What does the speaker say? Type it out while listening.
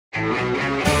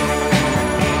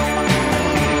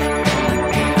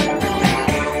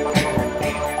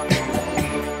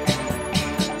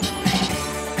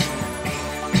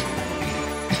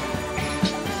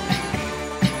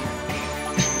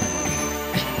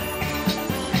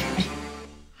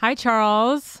Hi,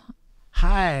 Charles.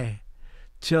 Hi,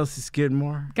 Chelsea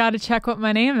Skidmore. Got to check what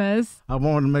my name is. I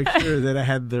wanted to make sure that I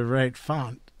had the right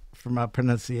font for my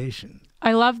pronunciation.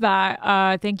 I love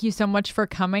that. Thank you so much for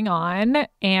coming on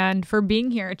and for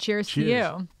being here. Cheers to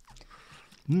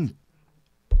you.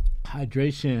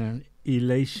 Hydration,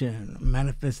 elation,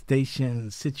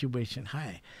 manifestation, situation.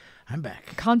 Hi, I'm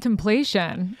back.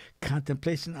 Contemplation.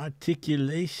 Contemplation,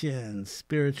 articulation,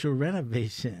 spiritual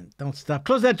renovation. Don't stop.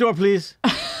 Close that door, please.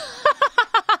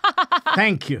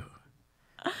 Thank you.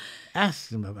 Ask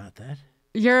them about that.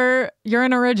 You're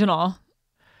an original.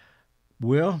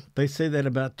 Well, they say that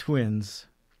about twins,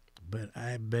 but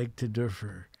I beg to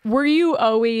differ. Were you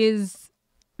always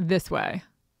this way?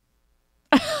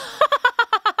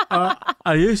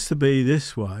 I used to be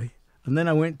this way, and then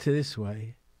I went to this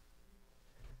way.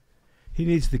 He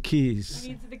needs the keys. He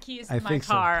needs the keys to my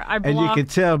car. So. And you can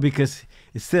tell because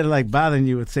instead of like bothering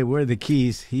you, would say, "Where are the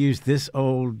keys?" He used this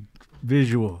old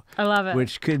visual. I love it.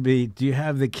 Which could be, "Do you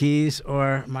have the keys?"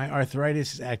 or "My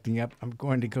arthritis is acting up. I'm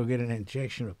going to go get an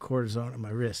injection of cortisone on my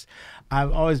wrist."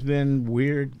 I've always been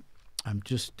weird. I'm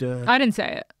just. I didn't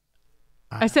say it.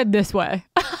 I said this way.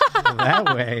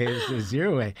 That way is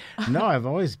your way. No, I've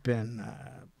always been,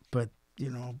 but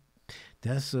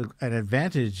that's an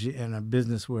advantage in a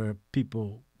business where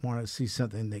people want to see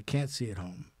something they can't see at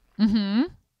home. Mm-hmm.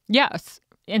 Yes.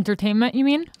 Entertainment, you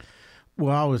mean?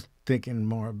 Well, I was thinking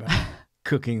more about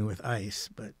cooking with ice,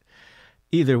 but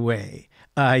either way.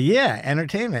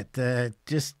 Entertainment.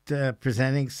 Just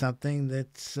presenting something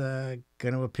that's going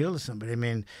to appeal to somebody. I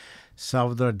mean,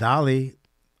 Salvador Dali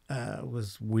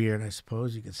was weird, I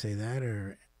suppose you could say that,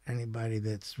 or anybody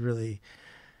that's really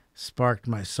sparked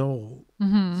my soul,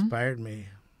 inspired me.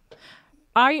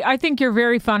 I think you're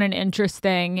very fun and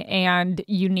interesting and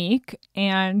unique.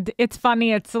 And it's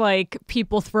funny, it's like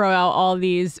people throw out all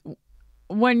these,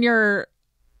 when you're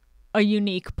a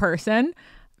unique person,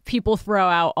 people throw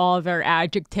out all their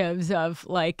adjectives of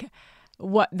like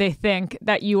what they think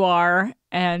that you are.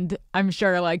 And I'm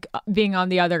sure like being on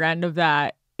the other end of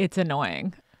that, it's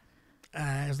annoying.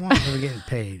 As long as we're getting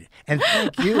paid. And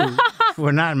thank you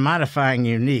for not modifying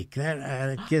unique.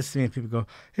 That gets me. People go,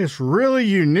 "It's really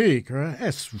unique, right?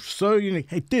 It's so unique."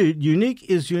 Hey, dude, unique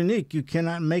is unique. You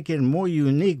cannot make it more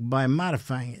unique by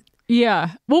modifying it.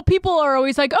 Yeah. Well, people are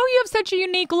always like, "Oh, you have such a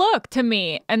unique look" to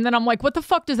me. And then I'm like, what the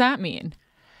fuck does that mean?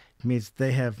 It means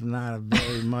they have not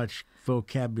very much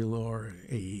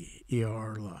vocabulary.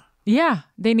 Yeah.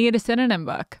 They need a synonym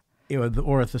book.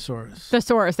 Or a thesaurus.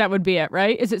 Thesaurus, that would be it,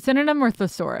 right? Is it synonym or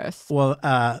thesaurus? Well,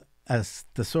 a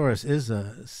thesaurus is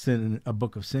a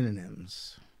book of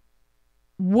synonyms.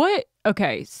 What?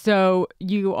 Okay, so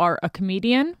you are a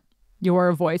comedian, you're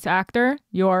a voice actor,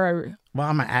 you're Well,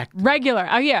 I'm an actor. Regular.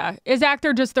 Oh, yeah. Is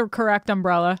actor just the correct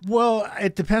umbrella? Well,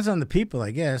 it depends on the people,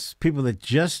 I guess. People that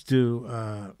just do,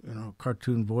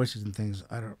 cartoon voices and things,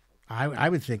 I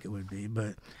would think it would be,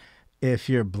 but if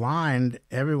you're blind,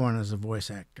 everyone is a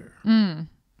voice actor. And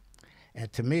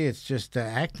to me, it's just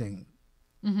acting.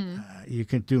 You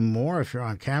can do more if you're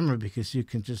on camera because you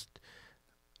can just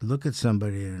look at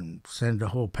somebody and send a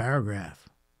whole paragraph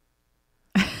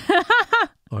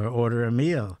or order a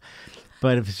meal.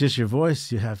 But if it's just your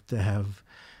voice, you have to have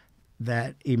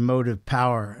that emotive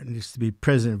power. It needs to be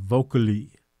present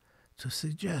vocally to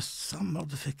suggest some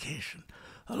modification.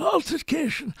 An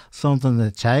altercation, something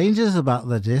that changes about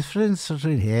the difference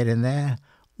between here and there,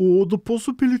 or the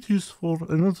possibilities for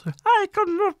another. I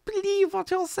cannot believe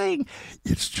what you're saying.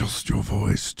 It's just your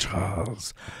voice,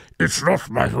 Charles. It's not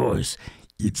my voice.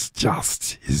 It's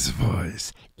just his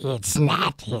voice. It's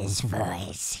not his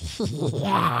voice.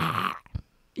 Yeah.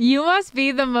 You must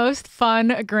be the most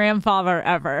fun grandfather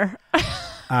ever.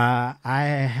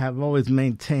 I have always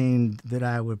maintained that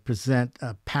I would present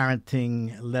a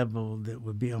parenting level that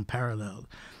would be unparalleled,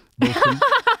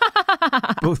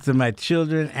 both to my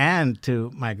children and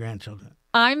to my grandchildren.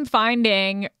 I'm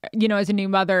finding, as a new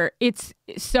mother, it's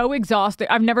so exhausting.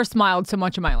 I've never smiled so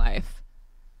much in my life.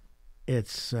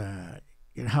 It's,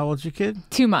 how old's your kid?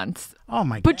 2 months. Oh,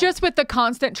 my God. But just with the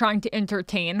constant trying to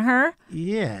entertain her.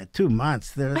 Yeah, 2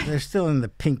 months. They're still in the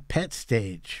pink pet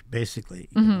stage, basically.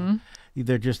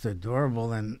 They're just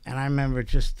adorable, and I remember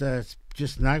just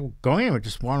not going anywhere,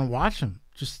 just want to watch them,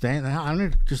 just staying there.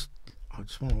 I just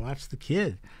want to watch the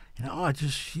kid.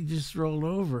 She just rolled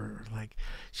over, like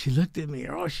she looked at me,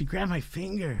 or she grabbed my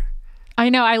finger, I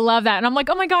know. I love that. And I'm like,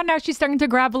 oh my God, now she's starting to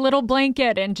grab a little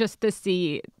blanket, and just to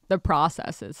see the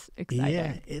process is exciting.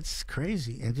 Yeah, it's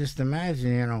crazy. And just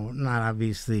imagine, not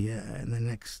obviously in the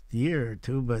next year or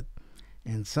two, but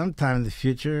in sometime in the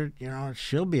future,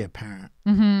 she'll be a parent.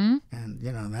 Mm-hmm.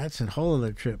 And, that's a whole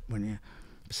other trip when you,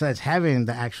 besides having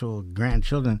the actual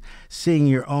grandchildren, seeing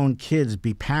your own kids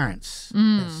be parents.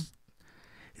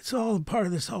 It's all a part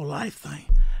of this whole life thing.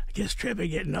 I guess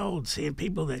tripping, getting old, seeing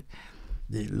people that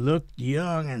looked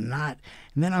young and not.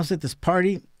 And then I was at this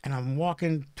party, and I'm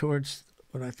walking towards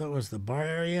what I thought was the bar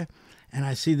area, and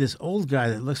I see this old guy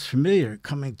that looks familiar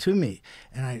coming to me.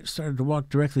 And I started to walk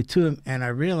directly to him, and I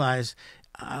realized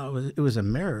it was a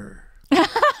mirror.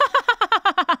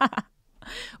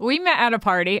 We met at a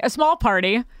party, a small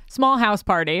house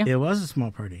party. It was a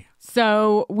small party.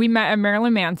 So we met at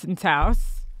Marilyn Manson's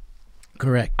house.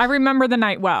 Correct. I remember the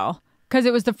night well, because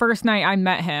it was the first night I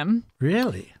met him.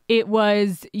 Really? It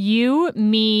was you,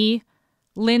 me,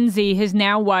 Lindsay, his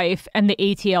now wife, and the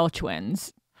ATL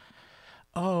twins.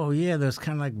 Oh, yeah, those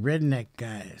kind of like redneck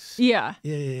guys. Yeah.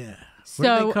 Yeah. So, what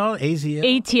are they called?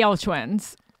 AZL? ATL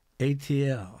twins.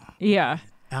 ATL. Yeah.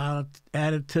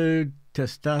 Attitude,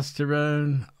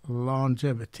 testosterone,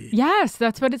 longevity. Yes,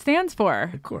 that's what it stands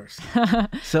for. Of course.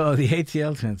 So the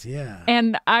ATL twins, yeah.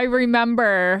 And I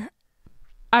remember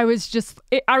I was just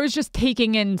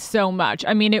taking in so much.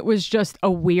 I mean, it was just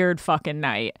a weird fucking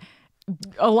night.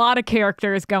 A lot of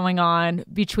characters going on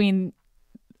between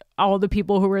all the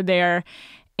people who were there.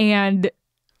 And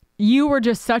you were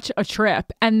just such a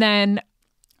trip. And then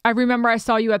I remember I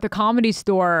saw you at the Comedy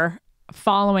Store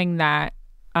following that.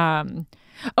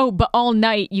 But all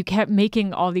night you kept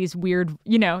making all these weird,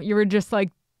 you were just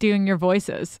like doing your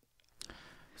voices.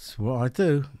 That's what I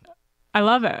do. I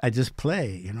love it. I just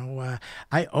play,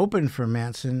 I opened for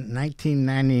Manson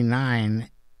 1999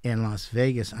 in Las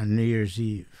Vegas on New Year's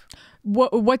Eve.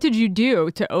 What did you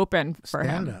do to open for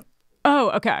him? Stand up. Oh,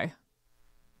 okay.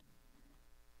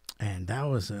 And that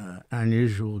was an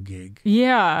unusual gig.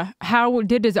 Yeah. How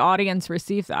did his audience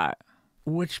receive that?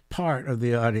 Which part of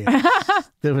the audience?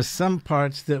 There was some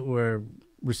parts that were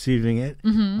receiving it.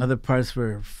 Mm-hmm. Other parts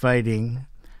were fighting.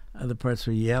 Other parts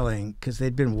were yelling because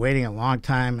they'd been waiting a long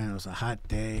time, and it was a hot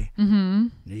day. Mm-hmm.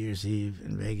 New Year's Eve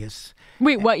in Vegas.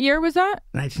 Wait, what year was that?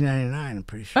 1999, I'm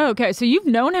pretty sure. Oh, okay. So you've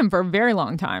known him for a very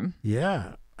long time.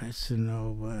 Yeah. I used to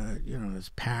know, his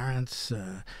parents.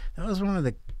 That was one of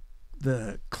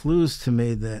the clues to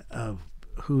me that of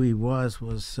who he was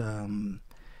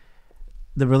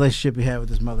the relationship he had with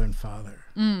his mother and father.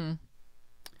 Mm.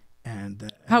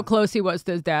 And how close he was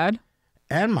to his dad?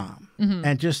 And mom. Mm-hmm.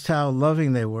 And just how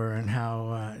loving they were, and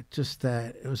how just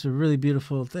that it was a really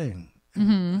beautiful thing.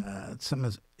 Mm-hmm. It's something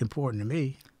that's important to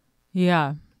me.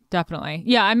 Yeah, definitely.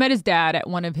 Yeah, I met his dad at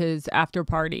one of his after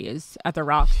parties at the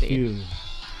Roxy.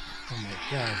 Oh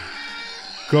my God.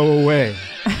 Go away.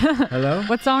 Hello?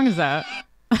 What song is that?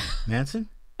 Manson?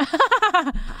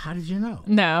 How did you know?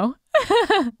 No.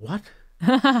 What?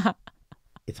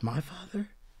 It's my father?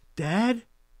 Dad?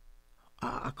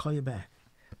 I'll call you back.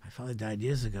 My father died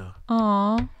years ago.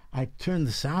 Aw. I turned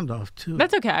the sound off too.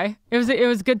 That's okay. It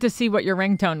was good to see what your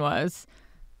ringtone was.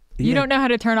 Yeah. You don't know how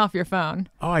to turn off your phone.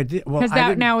 Oh, I did. Well, because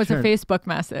that now is a Facebook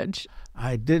message.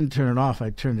 I didn't turn it off. I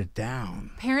turned it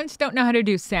down. Parents don't know how to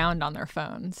do sound on their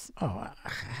phones. Oh,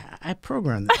 I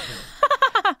programmed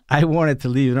that. I wanted to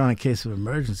leave it on in case of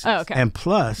emergencies. Oh, okay. And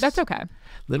plus, that's okay.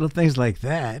 Little things like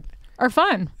that are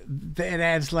fun. It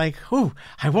adds like,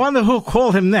 I wonder who'll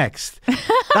call him next.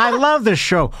 I love this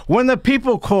show. When the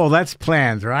people call, that's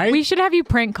planned, right? We should have you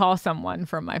prank call someone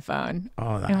from my phone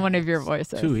in one of your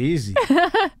voices. Too easy.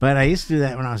 But I used to do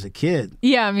that when I was a kid.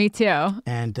 Yeah, me too.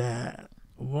 And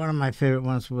one of my favorite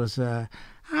ones was,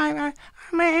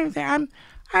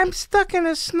 I'm stuck in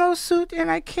a snowsuit and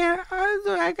I can't.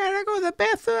 I gotta go to the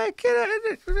bathroom. I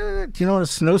can't. Do you know what a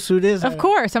snowsuit is? Of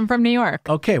course, I'm from New York.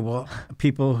 Okay, well,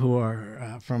 people who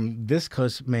are from this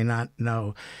coast may not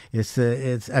know. It's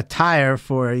attire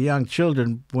for young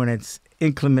children when it's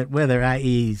inclement weather,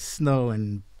 i.e., snow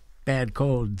and bad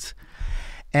colds.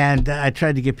 And I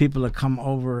tried to get people to come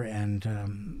over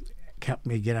and help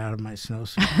me get out of my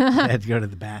snowsuit. I had to go to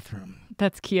the bathroom.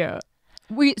 That's cute.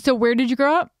 So where did you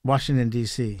grow up? Washington,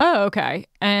 D.C. Oh, okay.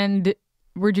 And did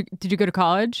you go to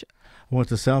college? I went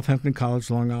to Southampton College,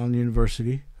 Long Island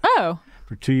University. Oh.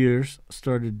 For 2 years.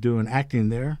 Started doing acting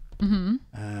there. Mm-hmm.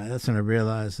 That's when I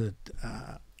realized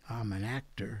that I'm an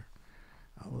actor.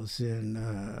 I was in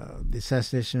The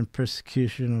Assassination and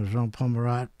Persecution of Jean Paul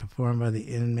Marat, performed by the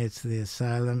inmates of the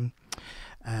asylum.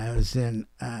 I was in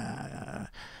a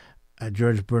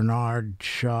George Bernard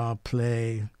Shaw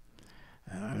play.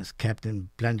 I was Captain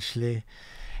Bluntschli.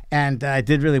 And I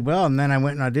did really well. And then I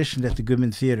went and auditioned at the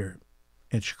Goodman Theater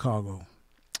in Chicago.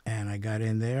 And I got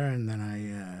in there, and then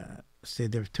I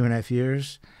stayed there for 2.5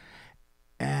 years.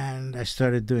 And I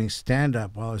started doing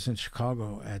stand-up while I was in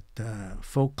Chicago at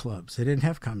folk clubs. They didn't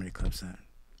have comedy clubs then.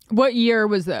 What year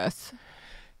was this?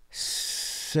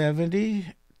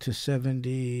 70 to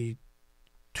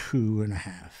 72 and a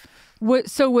half.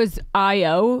 So was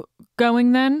IO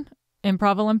going then?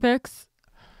 Improv Olympics?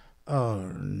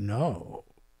 Oh, no.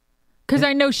 Because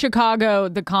I know Chicago,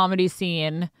 the comedy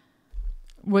scene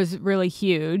was really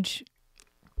huge.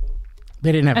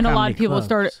 They didn't have and comedy a lot of people clubs.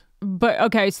 started. But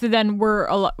okay, so then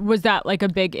was that like a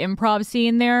big improv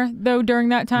scene there though during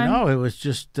that time? No, it was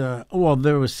just well,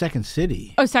 there was Second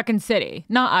City. Oh, Second City,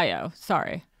 not IO.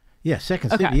 Sorry. Yeah, Second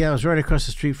City. Yeah, it was right across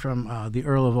the street from the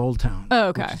Earl of Old Town. Oh,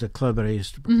 okay. Which is a club that I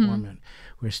used to perform in,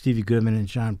 where Stevie Goodman and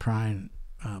John Prine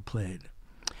played.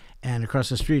 And across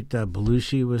the street,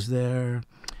 Belushi was there,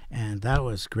 and that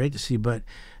was great to see. But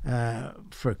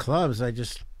for clubs, I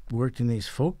just worked in these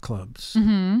folk clubs.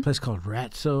 A place called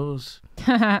Ratso's.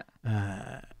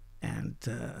 And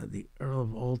the Earl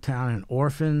of Old Town and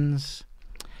Orphans.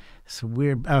 It's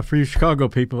weird. For you Chicago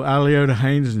people, Aliota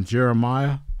Haynes and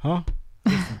Jeremiah, huh?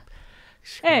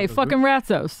 Hey, fucking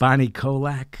Ratsos. Bonnie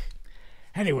Kolak.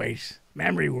 Anyways,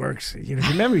 memory works. You know,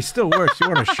 the memory still works. You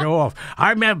want to show off.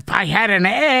 I remember I had an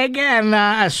egg and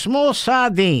a small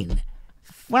sardine.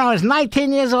 When I was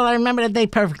 19 years old, I remember the day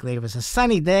perfectly. It was a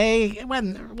sunny day. It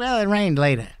rained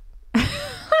later.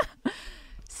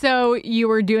 So you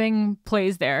were doing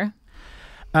plays there?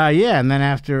 Yeah, and then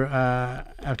after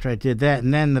I did that,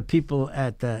 and then the people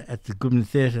at the Goodman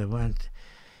Theater weren't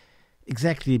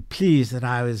exactly pleased that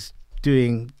I was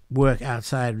doing work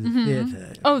outside of the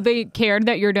theater. Oh, they cared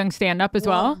that you're doing stand-up as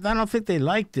well? I don't think they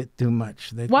liked it too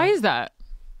much. Why is that?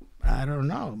 I don't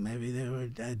know. Maybe they were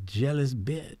a jealous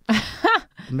bit.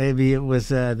 Maybe it was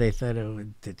they thought it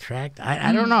would detract.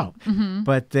 I don't know.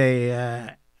 But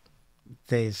they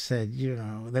said, you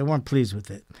know, they weren't pleased with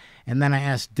it. And then I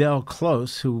asked Del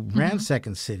Close, who ran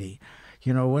Second City,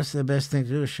 you know, what's the best thing to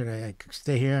do? Should I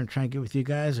stay here and try and get with you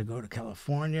guys or go to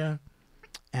California?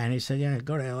 And he said, you know,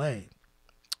 go to L.A.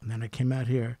 And then I came out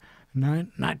here.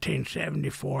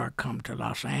 1974, come to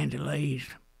Los Angeles.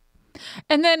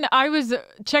 And then I was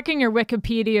checking your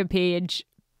Wikipedia page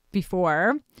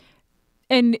before.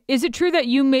 And is it true that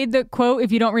you made the quote,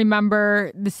 if you don't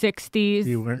remember the 60s?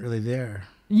 You weren't really there.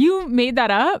 You made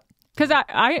that up? Because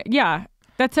yeah,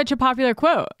 that's such a popular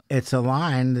quote. It's a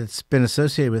line that's been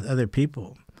associated with other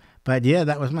people. But yeah,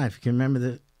 that was mine. If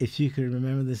you could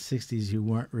remember the 60s, you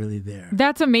weren't really there.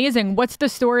 That's amazing. What's the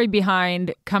story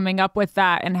behind coming up with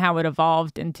that and how it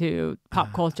evolved into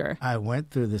pop culture? I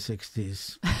went through the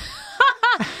 60s.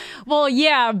 Well,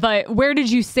 yeah, but where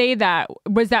did you say that?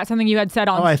 Was that something you had said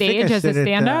on stage as a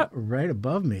stand-up? Right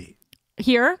above me.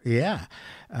 Here? Yeah.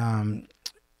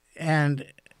 And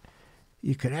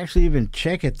you could actually even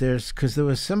check it. Because there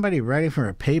was somebody writing for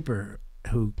a paper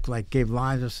who like gave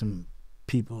lines of some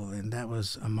people, and that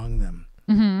was among them.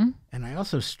 And I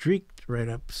also streaked right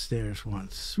upstairs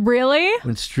once. Really?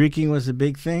 When streaking was a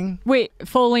big thing. Wait,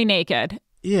 fully naked?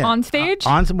 Yeah. On stage?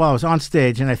 Well, I was on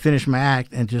stage, and I finished my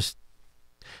act and just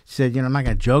said, you know, I'm not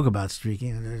going to joke about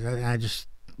streaking. And I just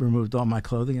removed all my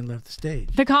clothing and left the stage.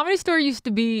 The Comedy Store used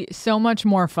to be so much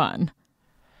more fun.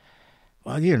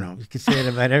 Well, you know, you could say it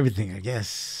about everything, I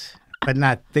guess, but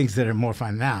not things that are more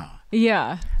fun now.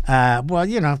 Yeah. Well,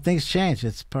 you know, things change.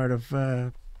 It's part of,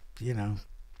 you know,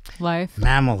 life.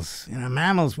 Mammals. You know,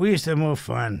 mammals, we used to have more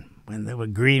fun when there were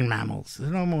green mammals.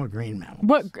 There's no more green mammals.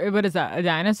 What is that, a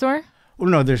dinosaur? Well,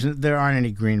 no, there aren't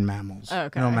any green mammals. Oh,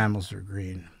 okay. No mammals are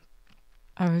green.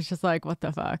 I was just like, what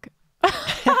the fuck?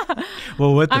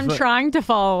 Well, I'm trying to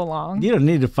follow along. You don't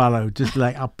need to follow. Just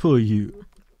like, I'll pull you.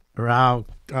 Or I'll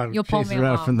You'll pull chase me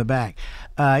around along. from the back.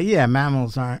 Yeah,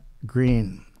 mammals aren't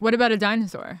green. What about a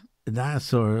dinosaur? A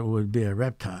dinosaur would be a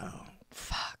reptile.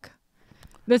 Fuck.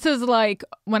 This is like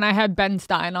when I had Ben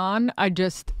Stein on, I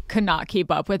just could not keep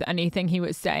up with anything he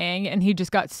was saying, and he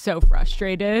just got so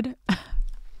frustrated.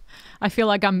 I feel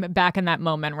like I'm back in that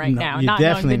moment right now, not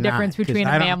knowing the difference between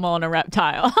a mammal and a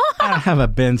reptile. I don't have a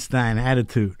Ben Stein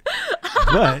attitude,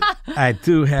 but I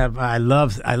do have. I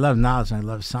love knowledge and I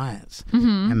love science.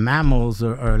 And mammals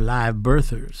are live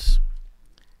birthers.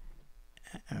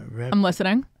 I'm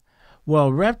listening.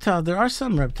 Well, there are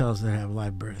some reptiles that have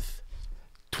live birth.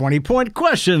 20-point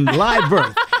question, live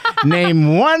birth.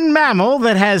 Name one mammal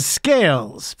that has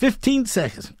scales. 15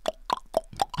 seconds.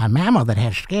 A mammal that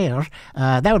has scales,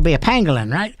 that would be a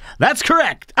pangolin, right? That's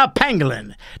correct, a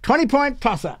pangolin. 20-point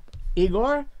toss-up.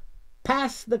 Igor,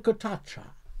 pass the kutacha.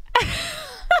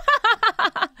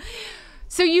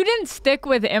 So you didn't stick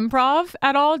with improv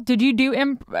at all? Did you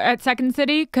do at Second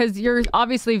City? Because you're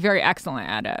obviously very excellent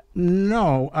at it.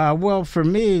 No. Well, for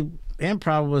me,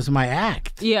 improv was my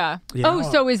act. Yeah. You Oh,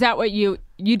 know? so is that what you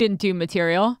didn't do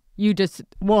material? You just...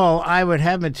 Well, I would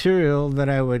have material that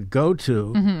I would go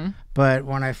to, but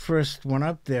when I first went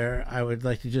up there, I would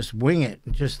like to just wing it,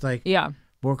 just like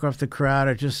work off the crowd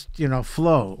or just,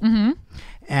 flow.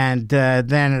 And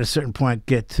then at a certain point,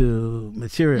 get to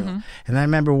material. And I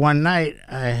remember one night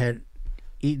I had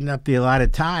eaten up the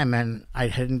allotted time and I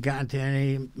hadn't gotten to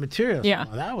any material. Yeah.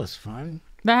 Well, that was fun.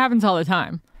 That happens all the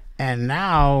time. And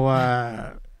now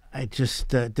I just,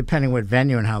 depending what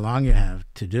venue and how long you have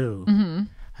to do,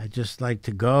 I just like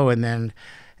to go and then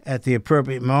at the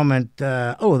appropriate moment,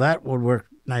 that would work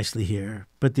nicely here.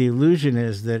 But the illusion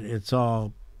is that it's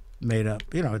all made up.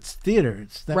 It's theater.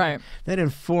 It's that, right. That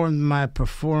informed my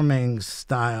performing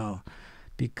style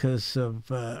because of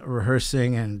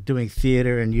rehearsing and doing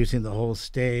theater and using the whole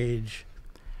stage.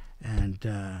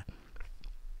 And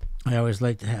I always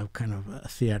like to have kind of a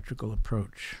theatrical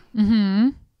approach.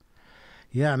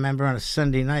 Yeah, I remember on a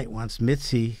Sunday night once,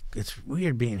 Mitzi, it's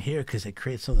weird being here because it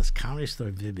creates all this Comedy Store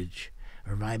vibage.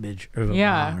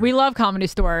 Yeah, we love Comedy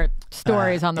Store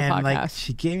stories on the podcast. Like,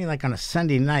 she gave me, like on a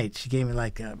Sunday night, she gave me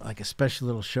like a special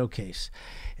little showcase.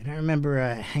 And I remember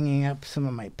hanging up some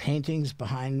of my paintings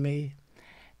behind me.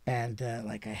 And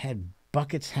like I had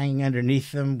buckets hanging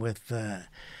underneath them with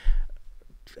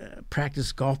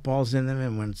practice golf balls in them,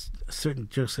 and when certain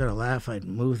jokes got a laugh, I'd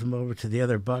move them over to the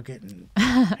other bucket, and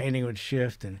painting would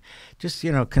shift, and just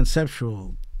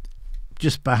conceptual,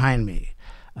 just behind me.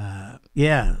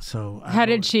 So how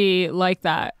did she like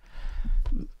that?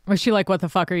 Was she like, "What the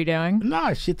fuck are you doing?"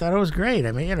 No, she thought it was great.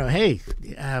 I mean, hey,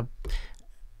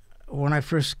 when I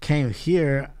first came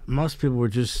here, most people were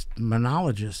just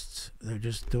monologists. They're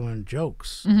just doing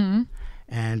jokes,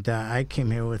 and I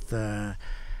came here with a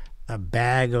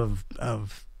bag of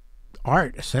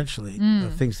art, essentially,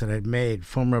 of things that I'd made,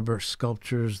 foam rubber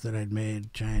sculptures that I'd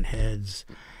made, giant heads,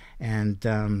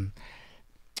 and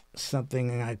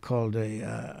something I called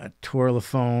a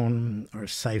twirlophone or a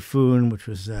siphon, which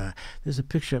was, there's a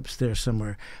picture upstairs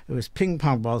somewhere. It was ping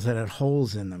pong balls that had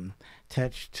holes in them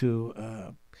attached to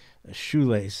a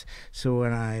shoelace. So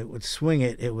when I would swing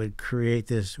it, it would create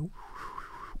this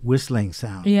whistling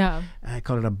sound. Yeah. I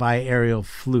call it a biaerial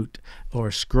flute or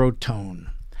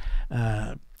scrotone,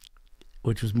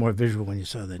 which was more visual when you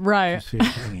saw the sphere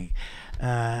hanging.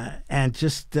 And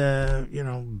just,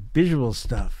 visual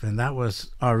stuff. And that was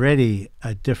already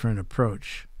a different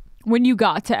approach. When you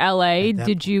got to LA,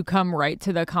 did you come right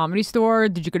to the Comedy Store?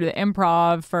 Did you go to the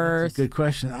Improv first? That's a good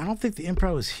question. I don't think the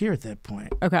Improv was here at that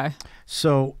point. Okay.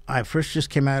 So I first just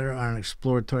came out on an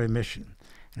exploratory mission.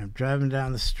 And I'm driving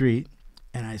down the street,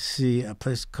 and I see a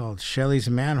place called Shelley's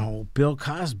Manhole, Bill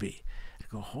Cosby. I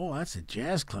go, oh, that's a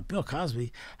jazz club, Bill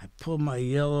Cosby. I pulled my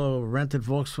yellow rented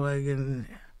Volkswagen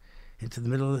into the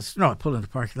middle of this. No, I pulled in the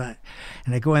parking lot.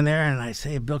 And I go in there, and I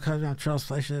say, Bill Cosby, I'm Charles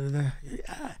Fleischer.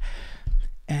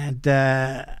 And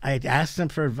I asked him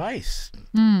for advice.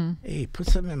 Hey, put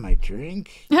something in my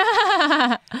drink.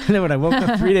 And then when I woke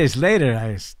up 3 days later,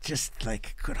 I was just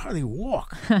like, could hardly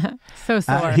walk. So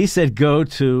sore. He said, go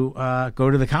to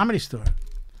the Comedy Store.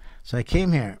 So I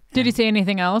came here. Did he say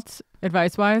anything else,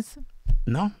 advice-wise?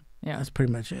 No. Yeah. That's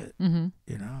pretty much it. And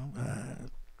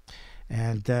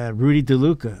Rudy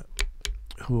DeLuca,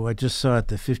 who I just saw at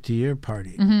the 50-year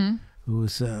party, who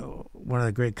was one of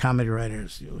the great comedy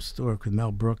writers. He used to work with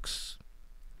Mel Brooks.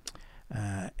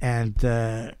 And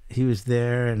he was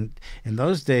there. And in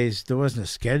those days, there wasn't a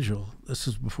schedule. This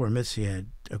was before Mitzi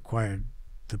had acquired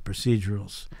the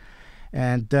procedurals.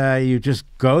 And you just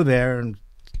go there and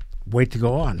wait to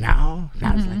go on. Now,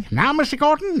 like, now, Mr.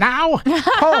 Gordon, now.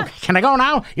 Oh, can I go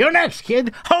now? You're next,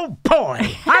 kid. Oh, boy.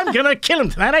 I'm going to kill him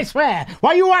tonight, I swear.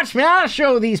 While you watch me, I'll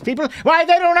show these people why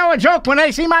they don't know a joke when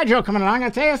they see my joke coming along. I'll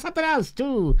tell you something else,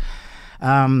 too.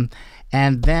 And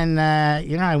then,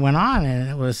 I went on, and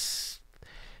it was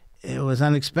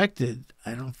unexpected.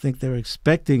 I don't think they were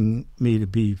expecting me to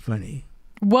be funny.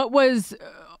 What was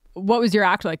your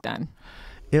act like then?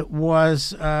 It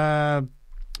was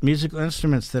musical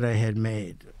instruments that I had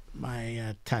made.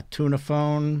 My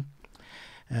tattoonophone,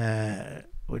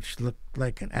 which looked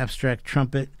like an abstract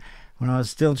trumpet. When I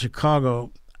was still in Chicago,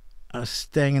 I was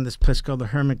staying in this place called the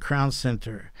Herman Crown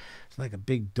Center. It's like a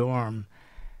big dorm.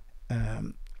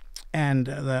 And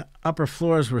the upper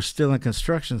floors were still in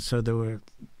construction, so there were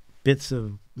bits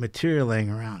of material laying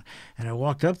around. And I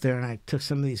walked up there, and I took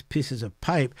some of these pieces of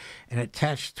pipe and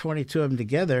attached 22 of them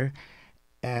together.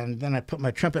 And then I put my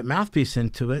trumpet mouthpiece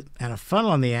into it and a funnel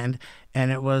on the end,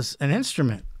 and it was an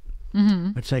instrument.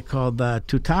 which I called the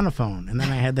Tutanophone. And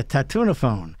then I had the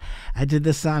Tatoonophone. I did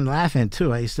this on Laughing,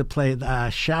 too. I used to play the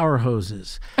shower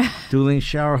hoses, dueling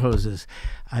shower hoses.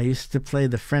 I used to play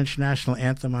the French national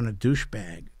anthem on a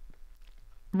douchebag.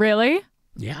 Really?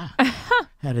 Yeah.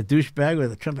 Had a douchebag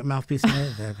with a trumpet mouthpiece in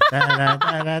it.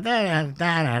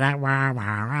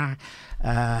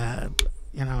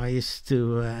 I used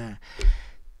to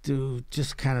do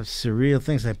just kind of surreal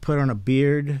things. I put on a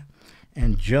beard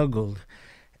and juggled.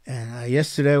 And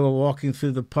yesterday, while walking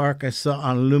through the park, I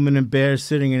saw an aluminum bear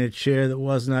sitting in a chair that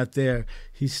was not there.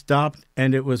 He stopped,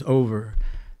 and it was over.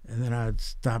 And then I'd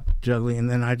stop juggling, and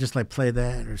then I just play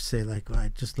that or say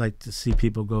I just like to see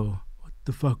people go, "What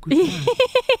the fuck was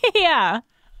that?" Yeah.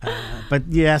 But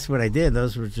you asked what I did.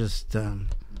 Those were just.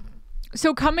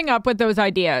 So coming up with those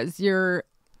ideas, you're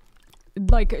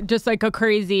just a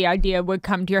crazy idea would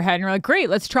come to your head and you're like, great,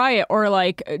 let's try it. Or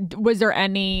was there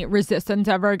any resistance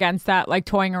ever against that?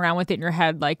 Toying around with it in your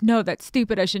head, no, that's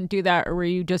stupid, I shouldn't do that. Or were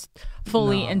you just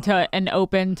fully into and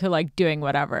open to doing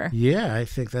whatever? Yeah, I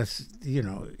think that's,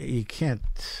 you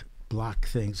can't block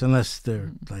things unless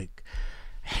they're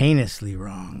heinously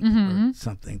wrong or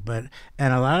something.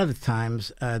 And a lot of the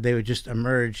times they would just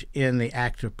emerge in the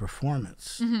act of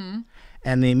performance.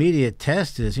 And the immediate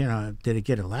test is, did it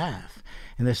get a laugh?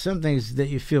 And there's some things that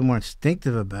you feel more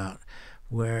instinctive about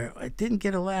where I didn't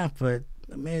get a laugh, but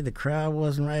maybe the crowd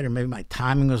wasn't right, or maybe my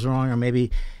timing was wrong, or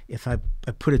maybe if I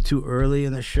put it too early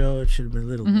in the show, it should have been a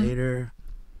little later.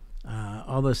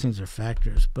 All those things are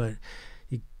factors, but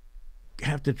you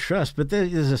have to trust. But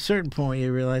there's a certain point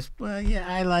you realize, well, yeah,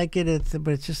 I like it,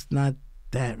 but it's just not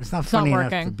that. It's not funny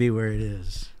enough to be where it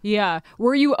is. Yeah.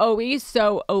 Were you always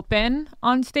so open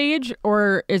on stage,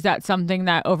 or is that something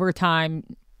that over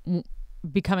time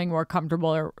becoming more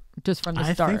comfortable, or just from the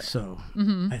start? I think so.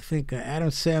 I think Adam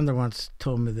Sandler once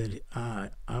told me that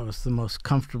I was the most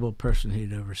comfortable person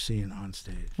he'd ever seen on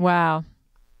stage. Wow.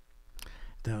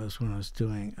 That was when I was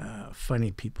doing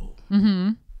Funny People.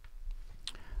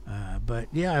 But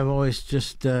yeah, I've always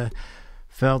just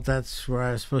felt that's where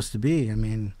I was supposed to be. I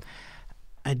mean,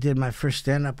 I did my first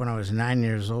stand-up when I was 9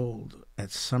 years old at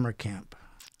summer camp,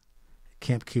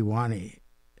 Camp Kiwanee,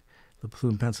 La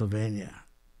Plume, Pennsylvania.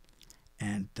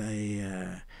 And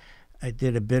I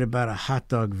did a bit about a hot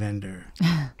dog vendor.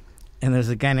 And there's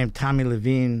a guy named Tommy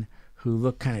Levine who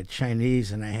looked kind of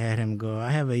Chinese, and I had him go,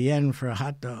 "I have a yen for a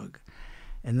hot dog."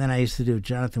 And then I used to do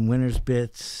Jonathan Winters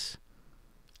bits,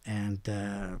 and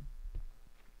then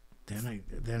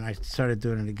I started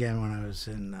doing it again when I was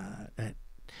in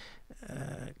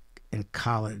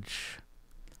college.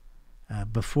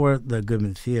 Before the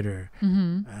Goodman Theater,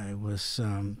 I was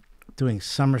doing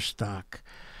summer stock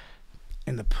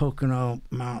in the Pocono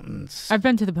Mountains. I've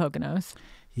been to the Poconos.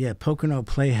 Yeah, Pocono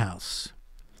Playhouse.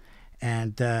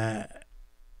 And at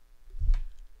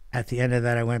the end of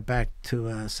that, I went back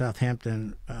to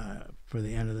Southampton for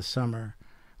the end of the summer,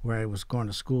 where I was going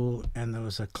to school, and there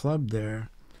was a club there,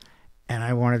 and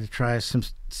I wanted to try some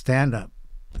stand-up,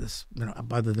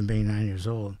 other than being 9 years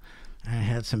old. And I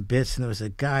had some bits, and there was a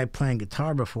guy playing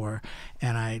guitar before,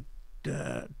 and I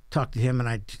talked to him, and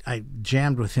I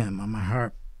jammed with him on my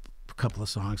harp a couple of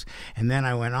songs, and then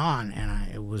I went on,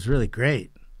 and it was really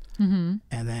great. And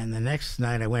then the next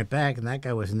night I went back, and that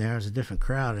guy wasn't there. It was a different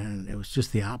crowd, and it was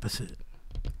just the opposite.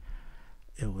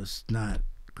 It was not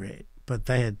great. But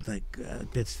they had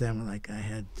bits then, I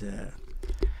had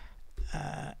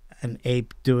an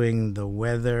ape doing the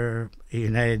weather, a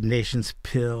United Nations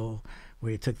pill,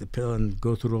 where you took the pill and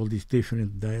go through all these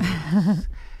different dialects.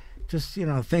 Just,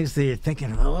 things that you're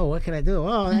thinking, oh, what can I do?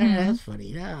 Oh, that's funny.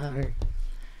 Yeah.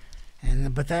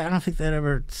 But I don't think that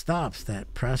ever stops,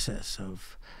 that process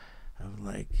of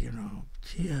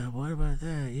yeah, what about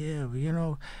that? Yeah,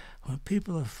 but when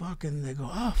people are fucking, they go,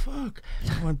 oh, fuck.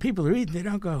 When people are eating, they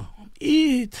don't go,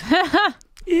 eat,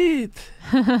 eat.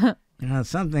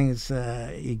 Some things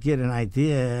you get an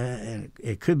idea, and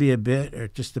it could be a bit, or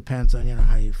it just depends on,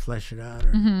 how you flesh it out.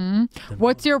 Or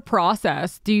What's your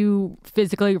process? Do you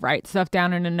physically write stuff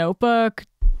down in a notebook?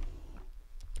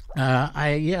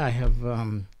 I have...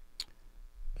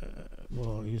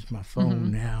 I use my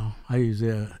phone now. I use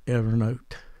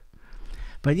Evernote.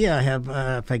 But yeah, I have,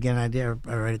 if I get an idea,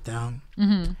 I write it down.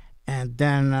 And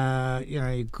then,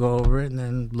 you go over it and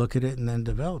then look at it and then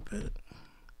develop it.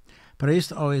 But I used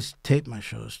to always tape my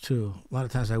shows, too. A lot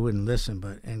of times I wouldn't listen,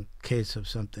 but in case of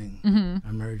something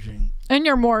emerging. And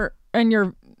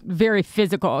you're very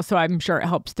physical, so I'm sure it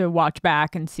helps to watch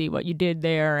back and see what you did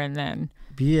there and then.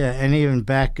 Yeah, and even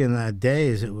back in the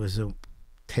days,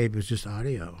 tape was just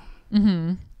audio.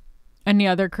 Any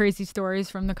other crazy stories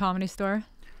from the Comedy Store?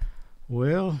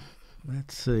 Well,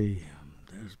 let's see.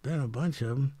 There's been a bunch of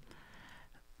them.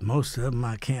 Most of them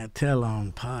I can't tell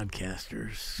on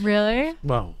podcasters. Really?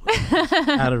 Well,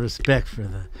 out of respect for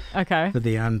the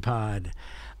unpod.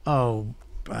 Oh,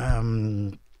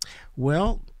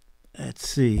 well, let's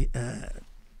see.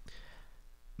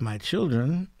 My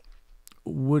children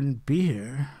wouldn't be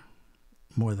here,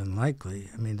 more than likely.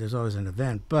 I mean, there's always an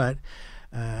event, but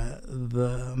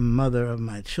the mother of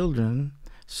my children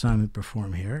saw me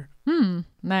perform here.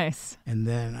 Nice. And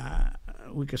then a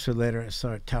week or so later, I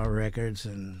saw at Tower Records,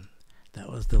 and that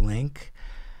was the link.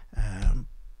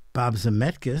 Bob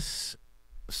Zemeckis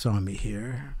saw me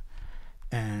here,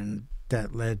 and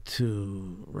that led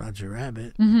to Roger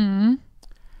Rabbit. Mm-hmm.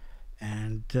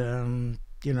 And,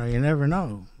 you never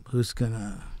know who's going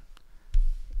to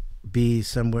be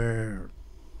somewhere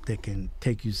that can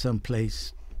take you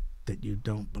someplace that you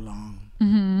don't belong.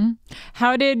 Mm-hmm.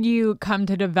 How did you come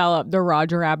to develop the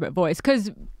Roger Rabbit voice?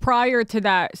 Because prior to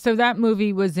that, so that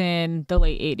movie was in the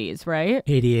late 80s, right?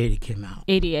 88 it came out.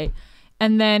 88.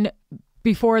 And then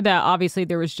before that, obviously,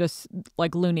 there was just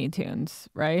like Looney Tunes,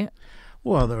 right?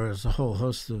 Well, there was a whole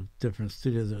host of different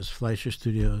studios. There was Fleischer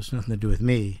Studios, nothing to do with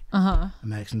me.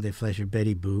 Maxim Day Fleischer,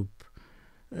 Betty Boop.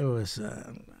 There was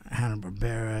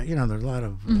Hanna-Barbera. There's a lot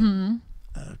of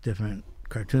different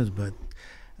cartoons, but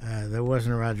there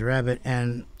wasn't a Roger Rabbit.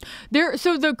 And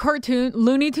so the cartoon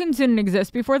Looney Tunes didn't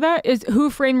exist before that. Is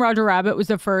Who Framed Roger Rabbit was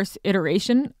the first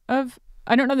iteration of?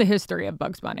 I don't know the history of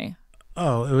Bugs Bunny.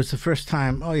 Oh, it was the first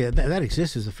time. Oh yeah, that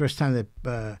exists. It was the first time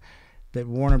that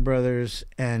Warner Brothers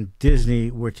and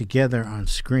Disney were together on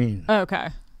screen. Oh, okay.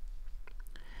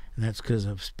 And that's because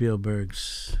of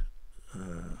Spielberg's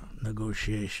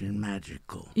negotiation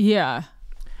magical. Yeah.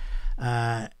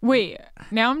 Wait,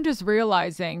 now I'm just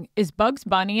realizing, is Bugs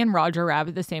Bunny and Roger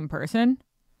Rabbit the same person?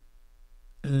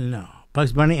 No.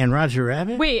 Bugs Bunny and Roger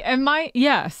Rabbit? Wait,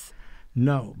 yes.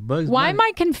 No. Why am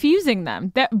I confusing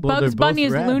them? Bugs Bunny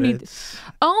is Looney.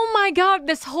 Oh my God,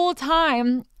 this whole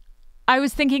time I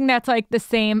was thinking that's like the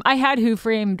same. I had Who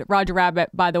Framed Roger Rabbit,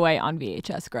 by the way, on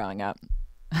VHS growing up.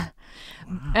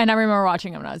 And I remember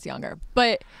watching him when I was younger.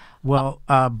 But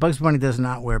Bugs Bunny does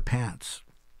not wear pants.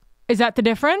 Is that the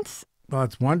difference? Well,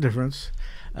 it's one difference.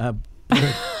 The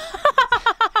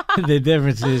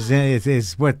difference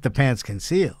is what the pants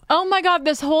conceal. Oh my God,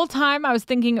 this whole time I was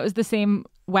thinking it was the same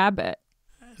Wabbit.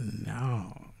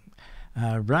 No.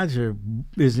 Roger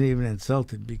isn't even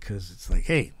insulted because it's like,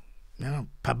 hey,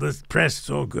 public press is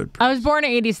all good press. I was born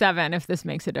in 87, if this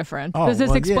makes a difference. Does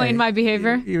this explain my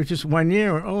behavior? You were just 1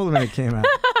 year older when it came out.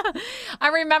 I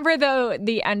remember, though,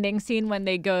 the ending scene when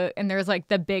they go and there's like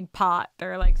the big pot.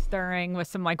 They're like stirring with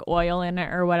some like oil in it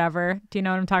or whatever. Do you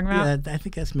know what I'm talking about? Yeah, I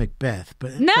think that's Macbeth.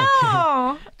 But no!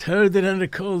 Okay. Toad under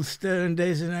cold stone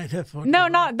days and night. No,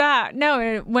 not that.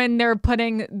 No, when they're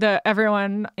putting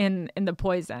everyone in the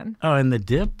poison. Oh, in the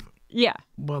dip? Yeah.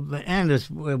 Well, the end is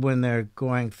when they're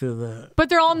going through the... But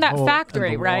they're all in that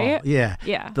factory, right? Yeah.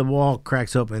 Yeah. The wall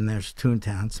cracks open, there's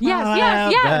Toontown.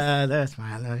 Yes. That's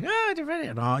fine.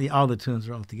 And all the tunes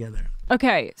are all together.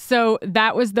 Okay, so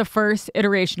that was the first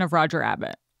iteration of Roger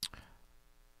Rabbit.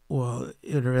 Well,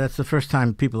 that's the first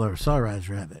time people ever saw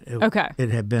Roger Rabbit. It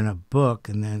had been a book,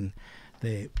 and then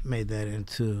they made that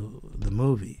into the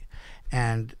movie.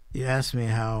 And you asked me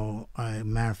how I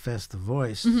manifest the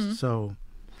voice. Mm-hmm. So...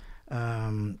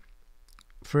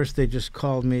 first they just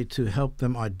called me to help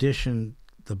them audition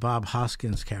the Bob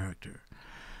Hoskins character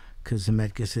because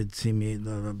Zemeckis had seen me,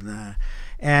 blah, blah, blah.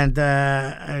 And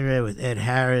I read with Ed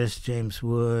Harris, James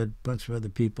Wood, a bunch of other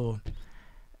people.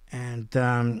 And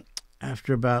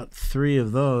after about 3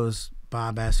 of those,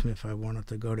 Bob asked me if I wanted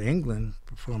to go to England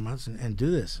for 4 months and do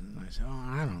this. And I said,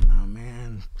 I don't know,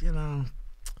 man.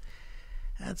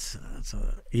 That's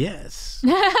a yes.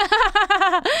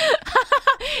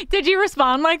 Did you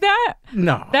respond like that?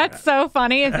 No. That's so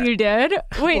funny if you did.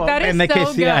 Wait, that is in the so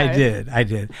case, good. Yeah, I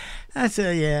did. I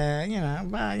said,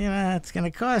 it's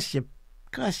going to cost you.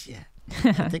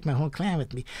 I take my whole clan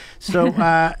with me. So,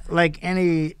 like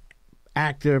any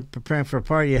actor preparing for a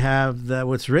part, you have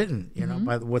what's written,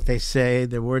 by what they say,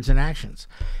 their words and actions.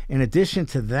 In addition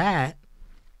to that,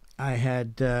 I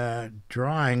had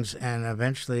drawings and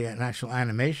eventually an actual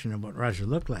animation of what Roger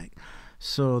looked like.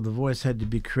 So the voice had to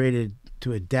be created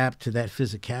to adapt to that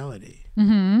physicality.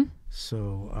 Mm-hmm.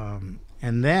 So,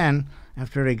 and then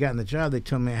after they got in the job, they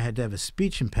told me I had to have a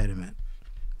speech impediment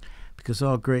because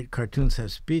all great cartoons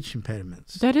have speech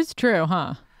impediments. That is true,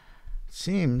 huh? It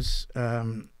seems.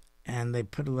 And they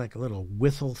put like a little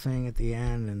whistle thing at the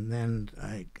end, and then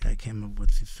I came up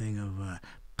with the thing of...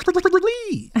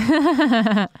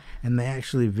 and they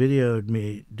actually videoed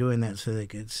me doing that so they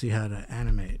could see how to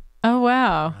animate. Oh,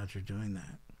 wow. Roger doing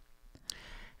that.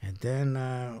 And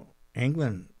then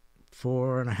England,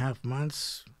 4.5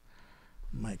 months,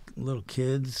 my little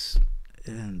kids,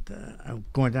 and I'm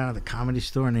going down to the Comedy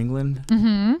Store in England.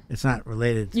 Mm-hmm. It's not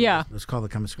related. Yeah. It's called the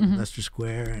Comedy Store, Leicester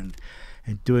Square,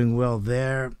 and doing well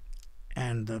there.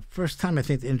 And the first time I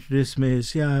think they introduced me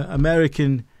is,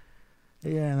 American.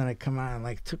 Yeah, and then I come out and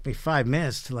it took me 5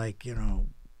 minutes to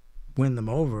win them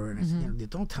over. And it's,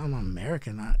 don't tell them I'm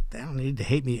American. They don't need to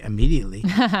hate me immediately.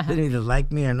 They need to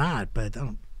like me or not, but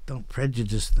don't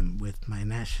prejudice them with my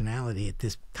nationality at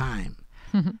this time.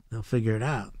 They'll figure it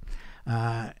out.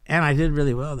 And I did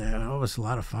really well there. It was a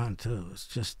lot of fun too. It's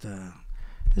just it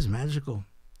was magical.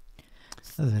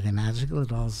 Wasn't it magical?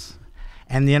 It was.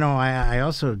 And I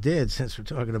also did, since we're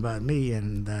talking about me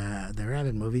and the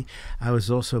Rabbit movie, I was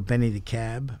also Benny the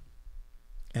Cab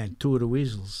and two of the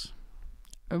Weasels.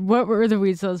 What were the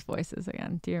Weasels' voices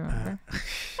again? Do you remember?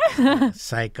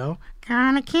 Psycho,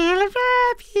 gonna kill a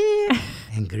rabbit,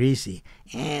 and Greasy.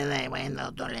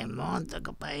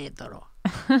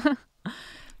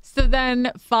 So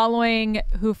then, following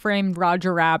Who Framed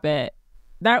Roger Rabbit,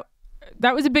 that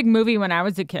was a big movie when I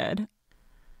was a kid.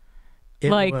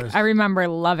 I remember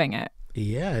loving it.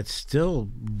 Yeah, it's still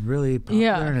really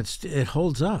popular, and it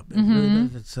holds up. It really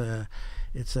does.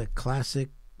 It's a classic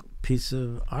piece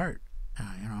of art,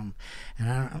 and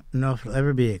I don't know if it'll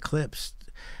ever be eclipsed.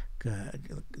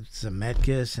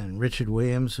 Zemeckis and Richard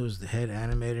Williams, who's the head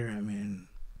animator. I mean,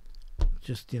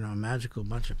 just a magical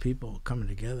bunch of people coming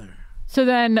together. So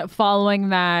then, following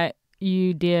that,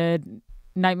 you did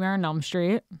Nightmare on Elm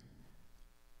Street.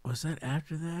 Was that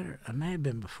after that, or it may have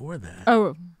been before that?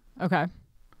 Oh, okay.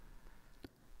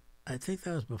 I think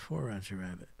that was before Roger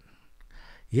Rabbit.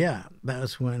 Yeah, that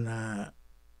was when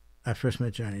I first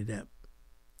met Johnny Depp.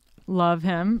 Love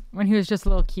him when he was just a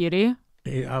little cutie.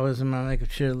 I was in my makeup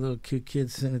chair, a little cute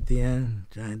kid sitting at the end.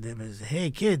 Johnny Depp said,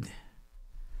 "Hey, kid.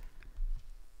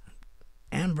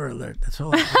 Amber Alert." That's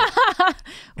all I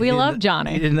We love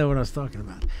Johnny. He didn't know what I was talking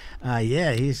about.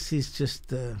 Yeah, he's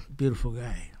just a beautiful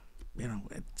guy.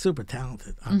 Super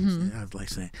talented, obviously. I was like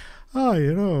saying,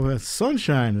 that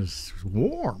sunshine is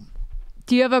warm.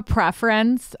 Do you have a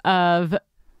preference of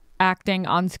acting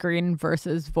on screen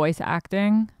versus voice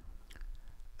acting?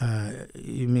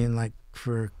 You mean like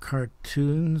for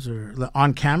cartoons or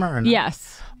on camera or not?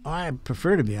 Yes. I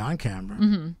prefer to be on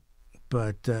camera.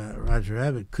 But Roger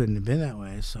Rabbit couldn't have been that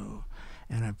way,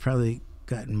 and I've probably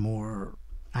gotten more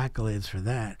accolades for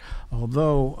that.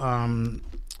 Although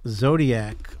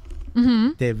Zodiac,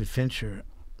 David Fincher,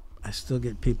 I still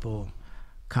get people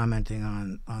commenting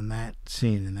on that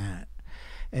scene and that.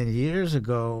 And years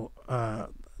ago,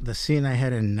 the scene I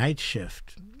had in Night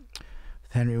Shift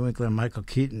with Henry Winkler and Michael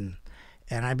Keaton,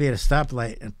 and I'd be at a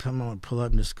stoplight and someone would pull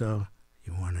up and just go,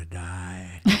 "You want to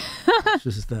die?"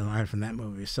 This is the line from that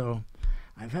movie. So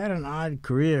I've had an odd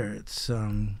career. It's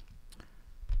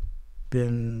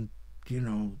been,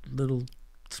 little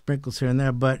sprinkles here and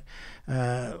there, but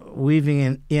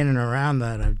weaving in and around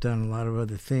that, I've done a lot of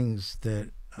other things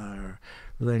that are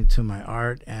relating to my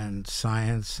art and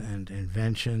science and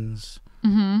inventions.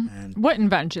 And what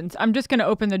inventions? I'm just going to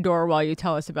open the door while you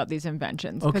tell us about these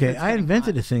inventions. Okay, I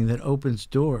invented a thing that opens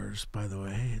doors, by the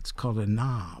way. It's called a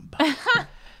knob.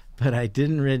 But I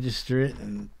didn't register it,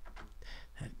 and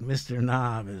Mr.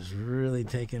 Knob is really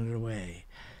taking it away.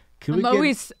 I'm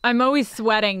always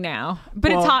sweating now,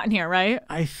 but it's hot in here, right?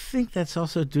 I think that's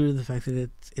also due to the fact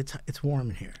that it's warm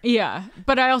in here. Yeah,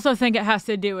 but I also think it has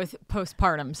to do with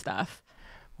postpartum stuff.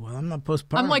 Well, I'm not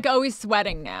postpartum. I'm always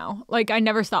sweating now. I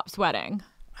never stop sweating.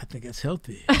 I think it's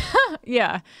healthy.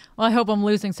 Yeah. Well, I hope I'm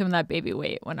losing some of that baby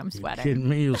weight when I'm sweating. Kidding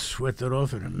me? You'll sweat it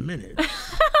off in a minute.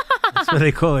 That's why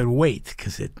they call it weight,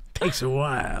 because it takes a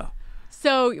while.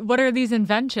 So, what are these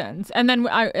inventions? And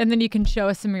then you can show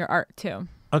us some of your art too.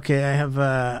 Okay, I have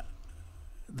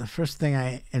the first thing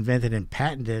I invented and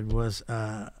patented was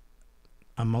a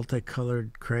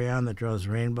multicolored crayon that draws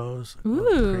rainbows.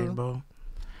 Ooh. Rainbow.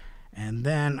 And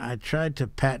then I tried to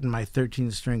patent my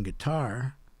 13-string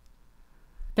guitar.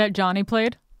 That Johnny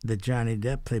played? That Johnny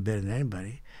Depp played better than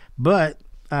anybody. But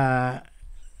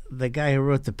the guy who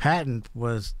wrote the patent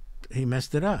he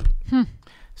messed it up.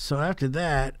 So after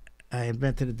that, I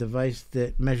invented a device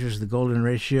that measures the golden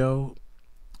ratio.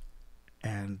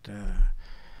 And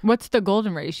what's the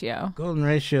golden ratio? Golden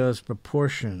ratio is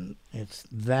proportion. It's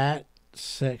that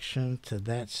section to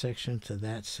that section to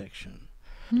that section.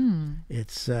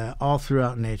 It's all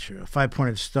throughout nature. A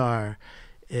 5-pointed star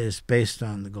is based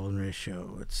on the golden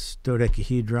ratio. It's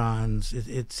dodecahedrons.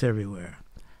 It's everywhere.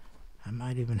 I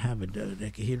might even have a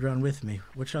dodecahedron with me,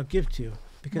 which I'll give to you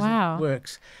because it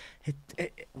works.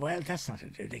 Well, that's not a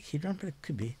dodecahedron, but it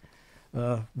could be.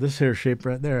 This here shape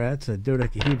right there, that's a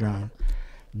dodecahedron.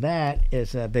 That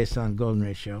is based on golden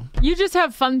ratio. You just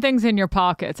have fun things in your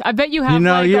pockets. I bet you have. You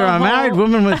know, like you're a a married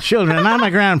woman with children, and I'm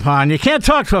a grandpa, and you can't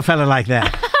talk to a fella like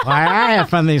that. Why, I have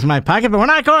fun things in my pocket, but we're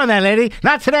not going there, lady.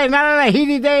 Not today, not on a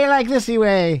heaty day like this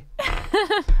way.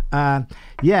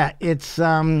 Yeah, it's...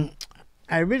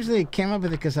 I originally came up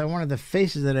with it because I wanted the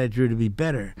faces that I drew to be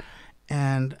better.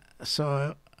 And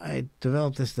so I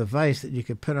developed this device that you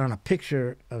could put on a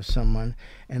picture of someone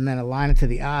and then align it to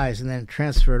the eyes and then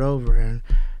transfer it over and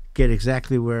get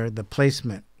exactly where the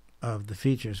placement of the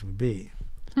features would be.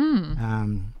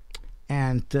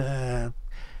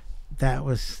 That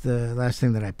was the last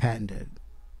thing that I patented,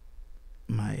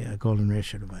 my golden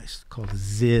ratio device called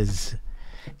Ziz.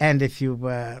 And if you,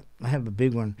 I have a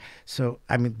big one, so,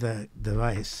 I mean, the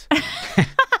device.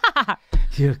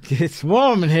 It's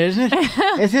warm in here, isn't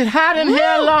it? Is it hot in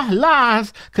here,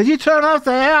 Lawrence? Could you turn off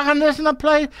the air conditioner,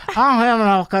 please? I don't have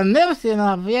no conditioner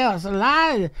up here. It's a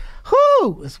lie.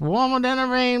 Whoo! It's warmer than a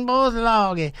rainbow's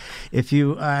log. If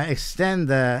you extend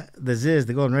the Ziz,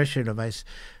 the golden ratio device,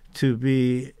 to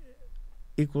be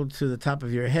equal to the top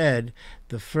of your head,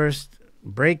 the first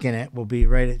break in it will be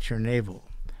right at your navel.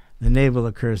 The navel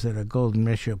occurs at a golden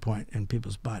ratio point in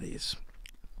people's bodies.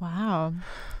 Wow.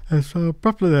 And so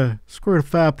roughly the square root of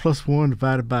 5 plus 1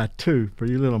 divided by 2, for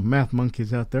you little math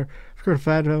monkeys out there. Square root of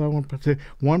 5 divided by 1 plus 2,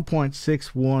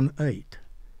 1.618.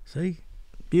 See?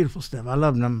 Beautiful stuff. I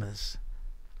love numbers.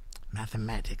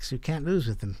 Mathematics. You can't lose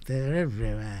with them. They're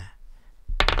everywhere.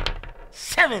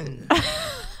 7.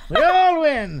 We all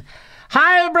win.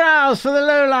 High brows for the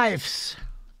low lifes.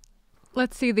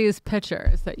 Let's see these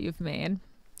pictures that you've made.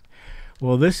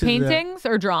 Well, this paintings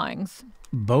or drawings?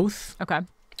 Both. Okay.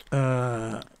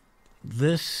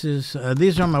 This is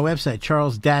these are on my website,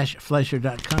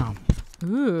 charles-fleischer.com.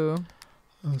 Ooh.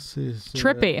 Let's see.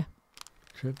 Trippy.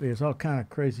 Trippy. There's all kind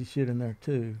of crazy shit in there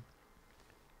too.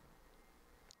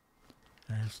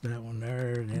 That's that one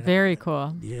there. Very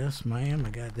cool. Yes, ma'am. I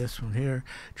got this one here.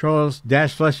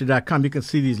 Charles-Fleischer.com. You can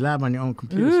see these live on your own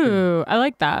computer screen. Ooh, I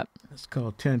like that. It's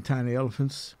called 10 Tiny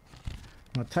Elephants.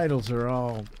 My titles are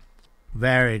all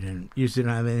varied and usually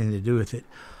don't have anything to do with it.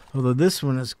 Although this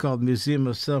one is called Museum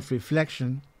of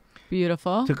Self-Reflection.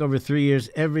 Beautiful. Took over 3 years.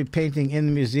 Every painting in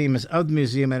the museum is of the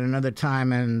museum at another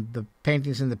time, and the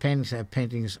paintings in the paintings have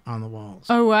paintings on the walls.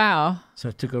 Oh, wow. So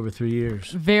it took over 3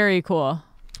 years. Very cool.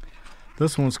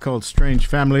 This one's called Strange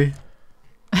Family.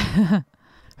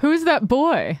 Who's that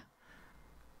boy?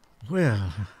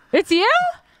 Well... It's you?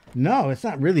 No, it's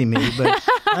not really me, but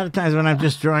a lot of times when I'm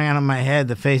just drawing out of my head,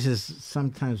 the faces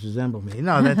sometimes resemble me.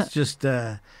 No, that's just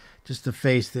a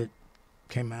face that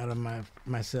came out of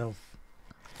myself.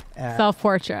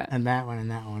 Self-portrait. And that one and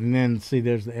that one. And then, see,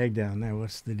 there's the egg down there.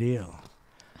 What's the deal?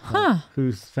 Huh.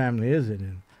 Whose family is it?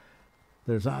 And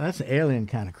that's an alien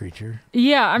kind of creature.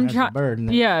 Yeah, I'm trying. Bird.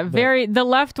 Yeah, the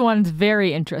left one's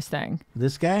very interesting.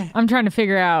 This guy? I'm trying to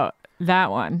figure out that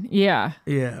one. Yeah.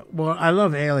 Yeah. Well, I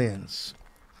love aliens.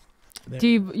 Do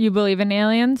you believe in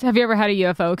aliens? Have you ever had a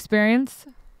UFO experience?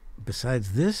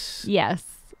 Besides this? Yes.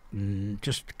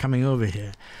 Just coming over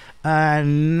here.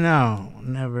 No,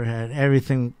 never had.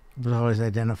 Everything was always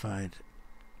identified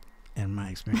in my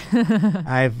experience.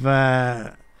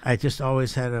 I just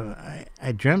always had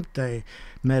I dreamt I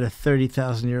met a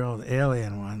 30,000-year-old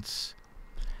alien once.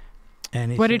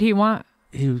 And what did he want?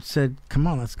 He said, come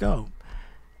on, let's go.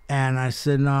 And I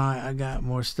said, no, I got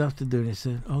more stuff to do. And he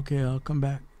said, okay, I'll come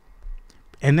back.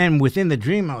 And then within the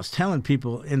dream, I was telling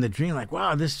people in the dream, like,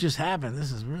 wow, this just happened.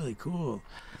 This is really cool.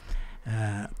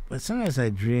 But sometimes I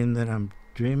dream that I'm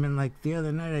dreaming. Like the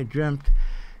other night, I dreamt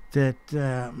that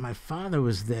my father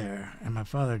was there, and my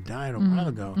father died a while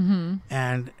ago. Mm-hmm.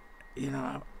 And,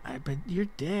 but you're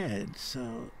dead,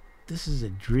 so this is a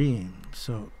dream.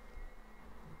 So,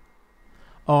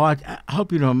 I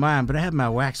hope you don't mind, but I had my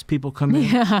wax people come in.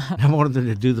 Yeah. I wanted them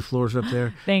to do the floors up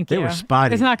there. Thank you. They were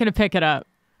spotty. It's not going to pick it up.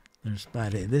 They're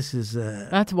spotty. This is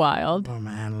that's wild. Or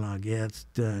my analog. Yeah, it's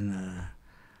done.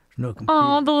 No computer.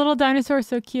 Oh, the little dinosaur's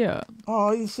so cute.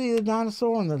 Oh, you see the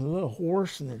dinosaur and the little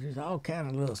horse, and there's all kind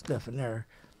of little stuff in there.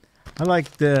 I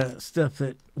like the stuff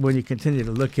that when you continue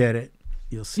to look at it,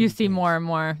 you'll see. You see more and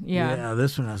more. Yeah. Yeah,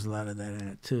 this one has a lot of that in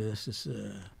it too. This is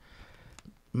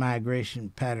migration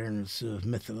patterns of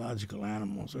mythological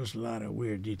animals. There's a lot of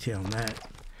weird detail in that.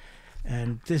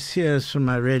 And this here is from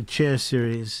my Red Chair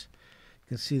series.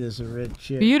 You can see there's a red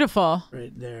chair. Beautiful.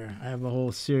 Right there. I have a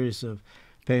whole series of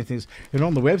paintings. And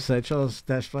on the website,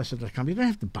 charles-fleischer.com, you don't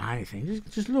have to buy anything.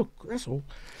 Just look. That's all.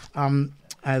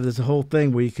 There's a whole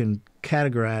thing where you can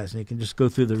categorize, and you can just go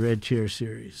through the Red Chair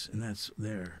series, and that's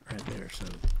there, right there. So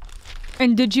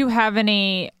And did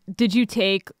you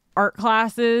take art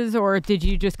classes, or did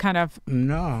you just kind of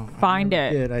find I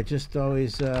it? did. I just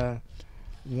always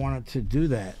wanted to do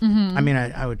that. Mm-hmm. I mean,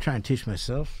 I would try and teach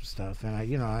myself stuff, and I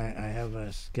have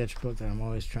a sketchbook that I'm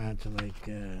always trying to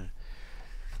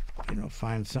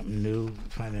find something new,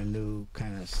 find a new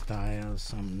kind of style,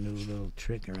 some new little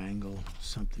trick or angle,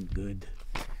 something good.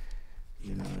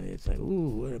 It's like, ooh,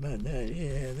 what about that?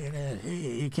 Yeah, look at that.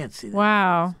 Hey, you can't see that.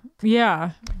 Wow.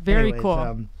 Yeah. Very Anyways,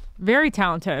 cool. Very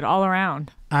talented all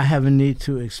around. I have a need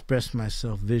to express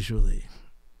myself visually.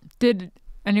 Did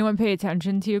anyone pay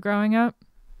attention to you growing up?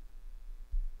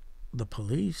 The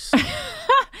police?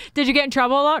 Did you get in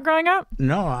trouble a lot growing up?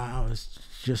 No, I was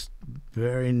just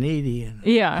very needy and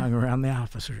hung around the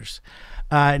officers.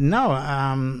 No,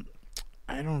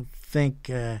 I don't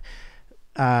think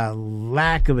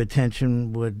lack of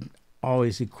attention would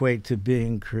always equate to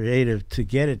being creative to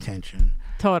get attention.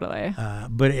 Totally.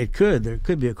 But there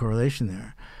could be a correlation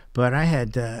there. But I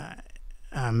had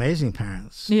amazing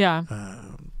parents. Yeah.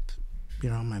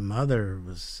 My mother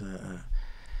was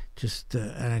just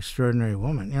an extraordinary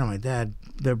woman. My dad,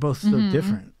 they're both so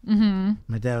different. Mm-hmm.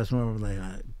 My dad was more of like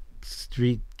a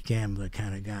street gambler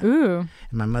kind of guy. Ooh.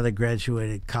 And my mother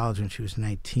graduated college when she was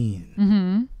 19.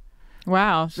 Mm-hmm.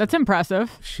 Wow, that's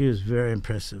impressive. She was a very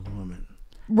impressive woman.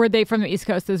 Were they from the East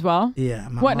Coast as well? Yeah.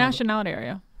 What nationality are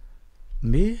you?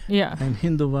 Me? Yeah. I'm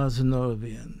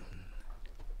Hindu-Vazanovian.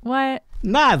 What?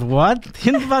 Not what?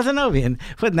 Hindu-Vazanovian.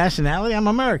 What nationality? I'm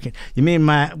American. You mean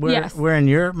where in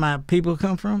Europe my people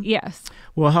come from? Yes.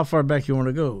 Well, how far back you want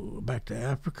to go? Back to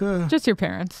Africa? Just your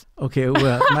parents. Okay,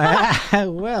 well,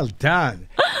 well done.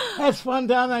 That's fun,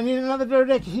 done. I need another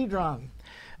dodecahedron.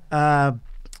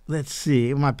 Let's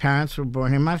see. My parents were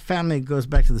born here. My family goes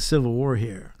back to the Civil War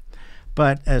here.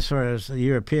 But as far as the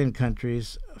European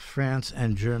countries, France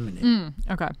and Germany.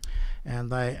 Okay.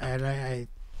 And I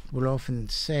will often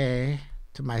say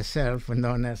to myself when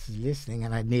no one else is listening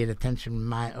and I need attention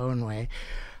my own way,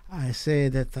 I say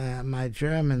that my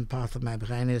German part of my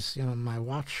brain is, my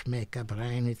watchmaker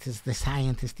brain. It is the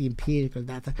scientist, the empirical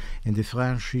data. And the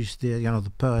French is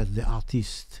the poet, the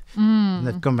artist. And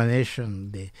that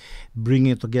combination, the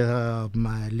bringing together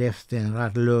my left and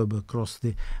right lobe across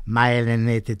the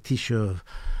myelinated tissue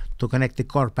to connect the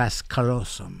corpus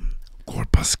callosum.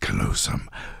 Corpus callosum.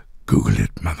 Google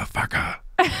it, motherfucker.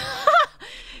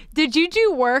 Did you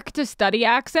do work to study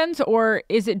accents, or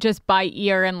is it just by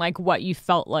ear and like what you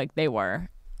felt like they were?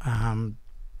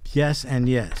 Yes and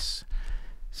yes.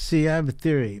 See, I have a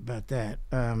theory about that.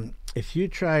 If you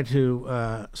try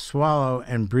to swallow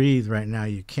and breathe right now,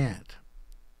 you can't.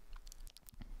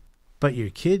 But your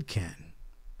kid can.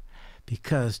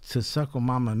 Because to suckle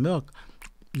mama milk,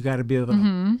 you got to be able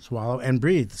to swallow and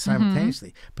breathe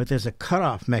simultaneously. But there's a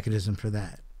cutoff mechanism for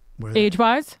that.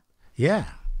 Age-wise? Yeah.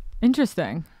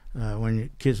 Interesting. When your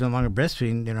kid's no longer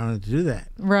breastfeeding, they don't have to do that.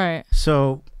 Right.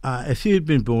 So if you'd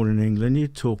been born in England,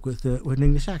 you'd talk with an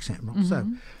English accent.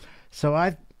 So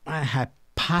I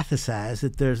hypothesize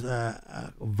that there's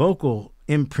a vocal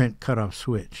imprint cutoff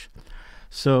switch.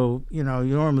 So,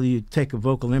 normally you take a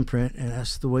vocal imprint and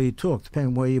that's the way you talk, depending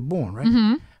on where you're born,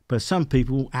 right? But some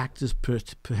people, actors,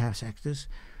 perhaps actors,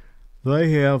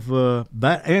 they have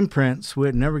that imprint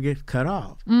switch never gets cut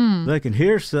off. They can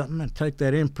hear something and take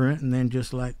that imprint and then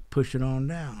just like push it on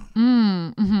down.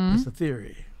 That's the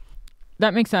theory.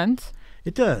 That makes sense.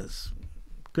 It does.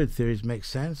 Good theories make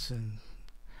sense, and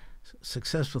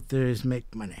successful theories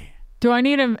make money. Do I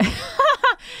need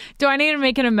to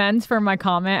make an amends for my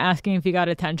comment asking if you got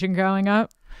attention growing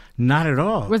up? Not at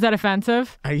all. Was that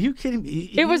offensive? Are you kidding me?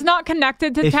 It was not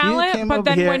connected to talent, but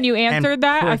then when you answered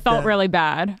that, I felt really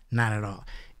bad. Not at all.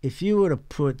 If you would have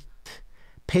put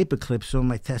paper clips on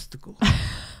my testicles,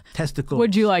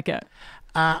 would you like it?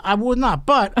 I would not,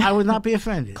 but I would not be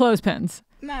offended. Clothespins.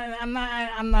 No, I'm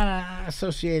not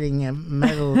associating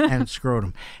metal and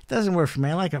scrotum. It doesn't work for me.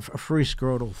 I like a free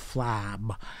scrotal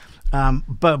flab.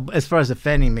 But as far as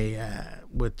offending me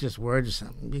with just words or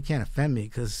something, you can't offend me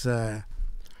because,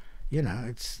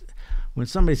 it's when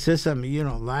somebody says something you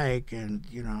don't like, and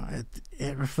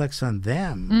it reflects on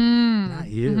them, not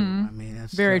you. I mean,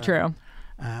 that's very true.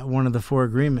 One of the 4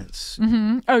 agreements.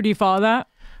 Oh, do you follow that?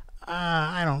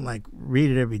 I don't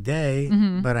read it every day,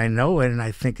 but I know it, and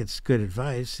I think it's good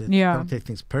advice. Don't take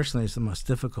things personally. It's the most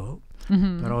difficult,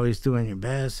 but always doing your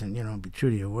best, and be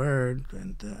true to your word,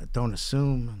 and don't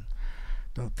assume, and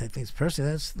don't take things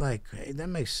personally. That's hey, that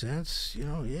makes sense.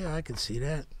 Yeah, I can see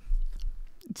that.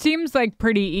 It seems like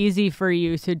pretty easy for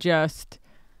you to just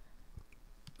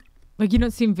you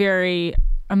don't seem very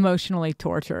emotionally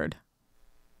tortured.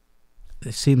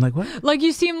 It seemed like what?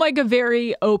 You seem like a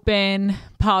very open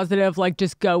positive, like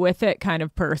just go with it kind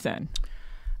of person.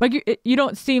 Like you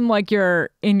don't seem like you're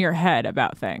in your head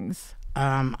about things.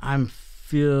 I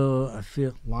feel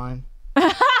line.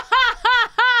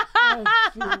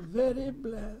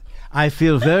 I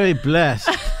feel very blessed.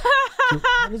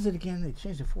 What is it again? They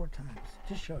changed it 4 times.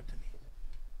 Just show it to me.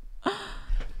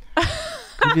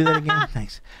 Can you do that again?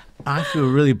 Thanks. I feel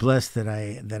really blessed that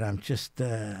I'm just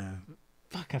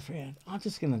fuck. I forget. I'm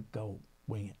just gonna go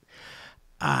wing it.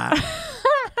 I'm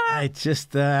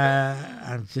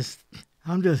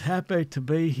just happy to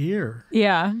be here.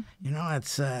 Yeah. You know,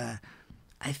 it's. I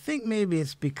think maybe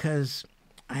it's because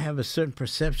I have a certain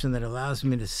perception that allows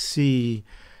me to see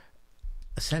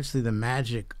essentially the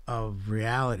magic of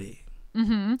reality.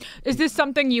 Mm-hmm. Is this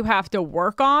something you have to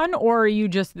work on, or are you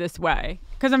just this way?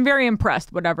 Because I'm very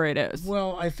impressed, whatever it is.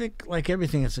 Well, I think like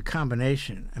everything, it's a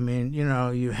combination. I mean, you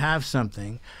know, you have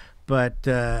something, but,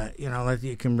 you know, like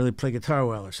you can really play guitar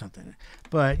well or something.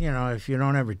 But, you know, if you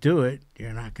don't ever do it,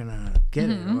 you're not going to get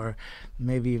it. Or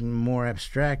maybe even more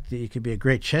abstract, you could be a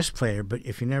great chess player, but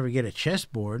if you never get a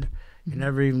chessboard, you're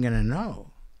never even going to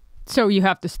know. So you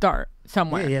have to start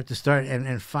somewhere. Yeah, you have to start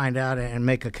and find out and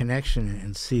make a connection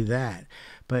and see that.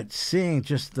 But seeing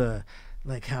just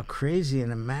like how crazy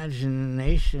and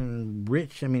imagination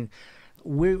rich, I mean,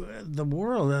 the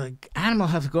world,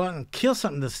 animals have to go out and kill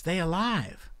something to stay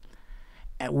alive.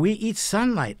 We eat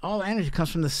sunlight. All energy comes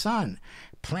from the sun.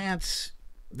 Plants,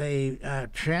 they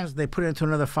put it into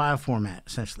another file format,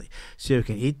 essentially. So you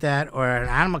can eat that, or an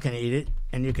animal can eat it,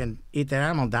 and you can eat that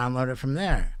animal, download it from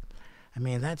there. I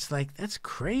mean, that's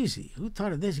crazy. Who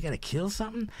thought of this? You got to kill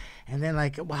something, and then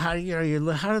like, well, how did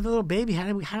the little baby? How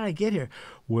did I get here?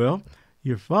 Well,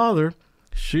 your father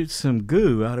shoots some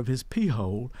goo out of his pee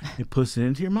hole and puts it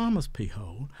into your mama's pee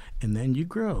hole, and then you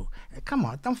grow. Come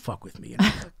on, don't fuck with me. You know?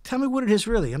 Tell me what it is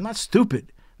really. I'm not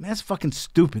stupid. Man, that's fucking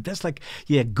stupid. That's like,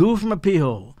 yeah, goo from a pee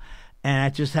hole, and I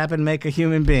just happen to make a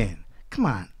human being. Come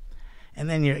on. And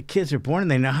then your kids are born, and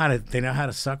they know how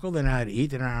to suckle, they know how to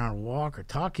eat, they don't know how to walk or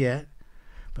talk yet.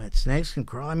 But snakes can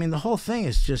crawl. I mean, the whole thing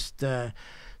is just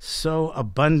so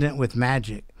abundant with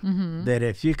magic that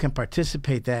if you can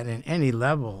participate that in any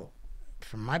level,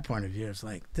 from my point of view, it's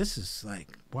like, this is like,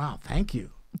 wow, thank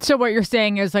you. So what you're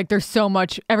saying is like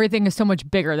everything is so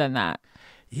much bigger than that.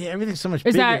 Yeah, everything's so much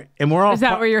bigger. And we're all is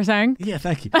that what you're saying? Yeah,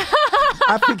 thank you.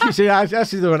 I think you see, I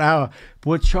actually do an hour.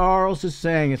 What Charles is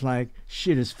saying is like,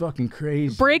 shit is fucking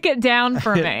crazy. Break it down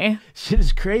for me. Shit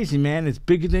is crazy, man. It's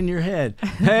bigger than your head.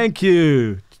 Thank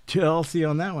you, Chelsea,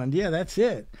 on that one. Yeah, that's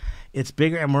it. It's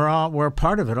bigger, and we're a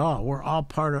part of it all. We're all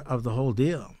part of the whole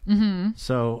deal.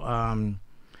 So,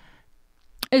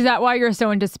 is that why you're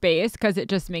so into space? Because it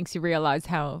just makes you realize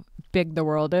how big the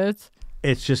world is?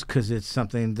 It's just because it's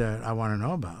something that I want to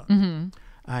know about.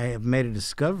 I have made a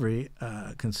discovery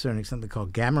concerning something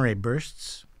called gamma ray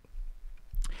bursts.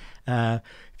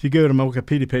 If you go to my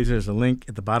Wikipedia page, there's a link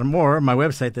at the bottom, or my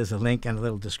website, there's a link and a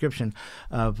little description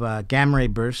of gamma ray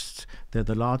bursts. They're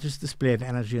the largest display of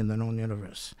energy in the known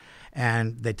universe.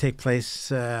 And they take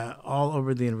place all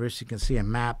over the universe. You can see a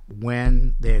map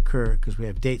when they occur, because we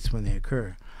have dates when they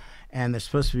occur. And they're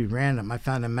supposed to be random. I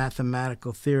found a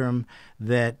mathematical theorem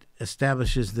that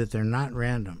establishes that they're not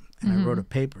random. And I wrote a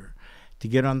paper. To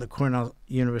get on the Cornell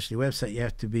University website, you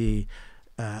have to be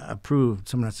approved.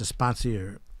 Someone has to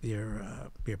sponsor your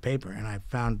paper. And I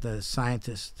found the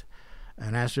scientist,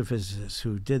 an astrophysicist,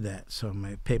 who did that. So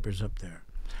my paper's up there.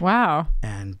 Wow.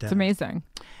 And it's amazing.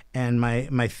 And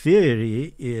my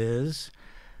theory is,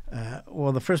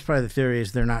 well, the first part of the theory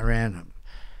is they're not random.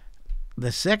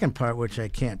 The second part, which I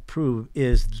can't prove,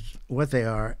 is what they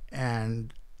are.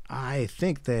 And I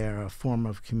think they are a form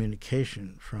of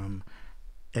communication from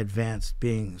advanced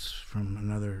beings from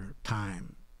another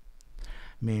time.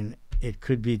 I mean, it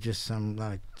could be just some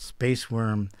like space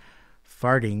worm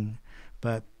farting,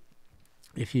 but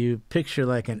if you picture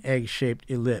like an egg-shaped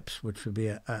ellipse, which would be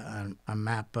a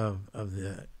map of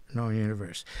the known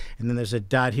universe, and then there's a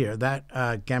dot here.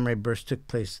 That gamma ray burst took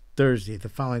place Thursday. The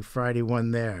following Friday,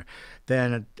 one there.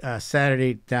 Then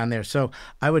Saturday down there. So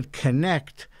I would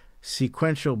connect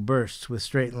sequential bursts with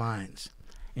straight lines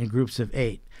in groups of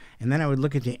 8. And then I would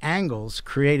look at the angles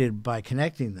created by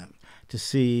connecting them to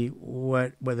see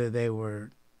what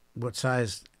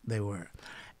size they were.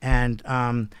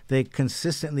 And they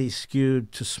consistently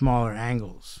skewed to smaller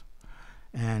angles.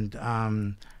 And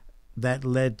that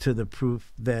led to the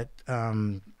proof that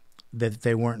that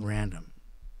they weren't random.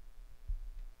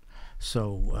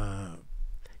 So,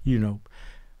 you know,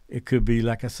 it could be,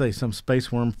 like I say, some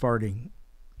space worm farting.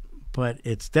 But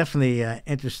it's definitely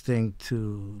interesting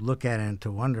to look at and to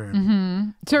wonder.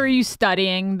 So are you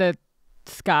studying the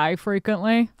sky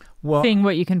frequently, Well, seeing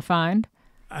what you can find?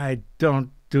 I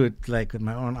don't do it like with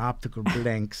my own optical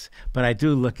blinks, but I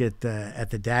do look at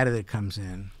the data that comes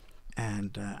in.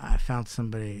 And I found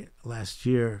somebody last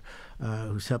year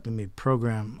who's helping me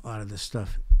program a lot of this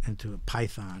stuff into a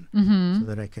Python so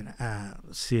that I can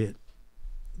see it,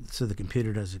 so the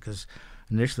computer does it. Because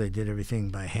initially I did everything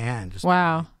by hand. Just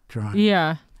Wow. drawing,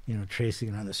 Yeah. tracing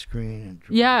it on the screen. And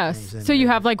Yes. So you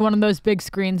have like one of those big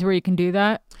screens where you can do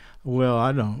that? Well,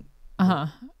 I don't. Uh-huh.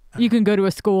 You can go to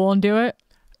a school and do it?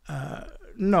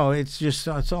 No, it's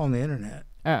all on the internet.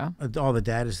 Oh. All the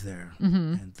data's there.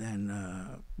 And then,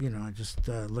 I just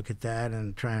look at that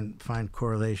and try and find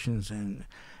correlations and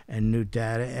new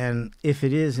data. And if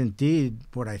it is indeed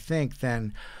what I think,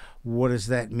 then what does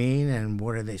that mean? And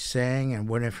what are they saying? And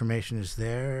what information is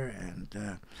there?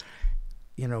 And,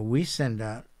 we send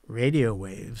out radio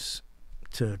waves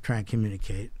to try and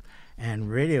communicate.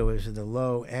 And radio waves are the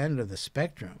low end of the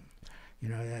spectrum.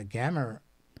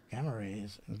 Gamma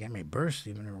rays and gamma bursts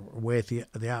even are way at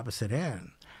the opposite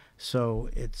end. So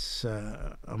it's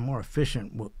a more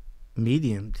efficient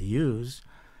medium to use.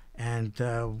 And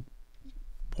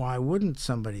why wouldn't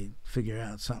somebody figure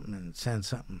out something and send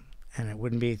something? And it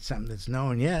wouldn't be something that's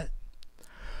known yet.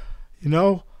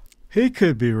 He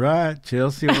could be right,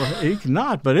 Chelsea, or he could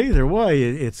not. But either way,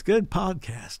 it's good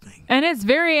podcasting. And it's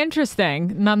very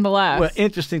interesting, nonetheless. Well,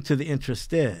 interesting to the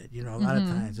interested. A lot of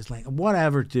times it's like,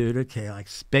 whatever, dude. Okay, like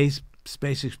space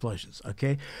explosions.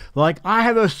 Okay, like I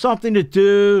have something to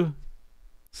do.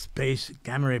 Space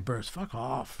gamma ray burst. Fuck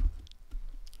off.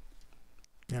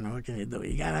 What can you do?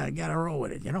 You gotta roll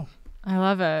with it. I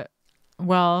love it.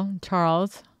 Well,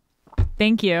 Charles,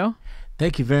 thank you.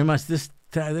 Thank you very much. This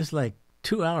like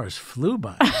 2 hours flew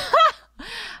by.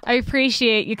 I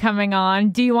appreciate you coming on.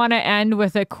 Do you want to end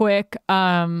with a quick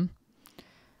little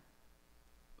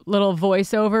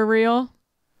voiceover reel?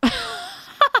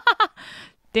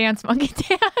 Dance, monkey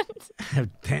dance.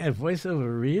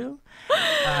 Voiceover reel?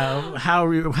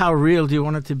 How real do you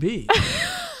want it to be?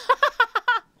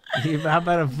 How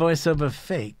about a voiceover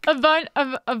fake? A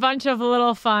bunch of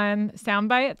little fun sound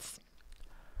bites.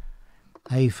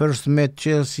 I first met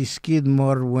Chelsea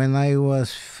Skidmore when I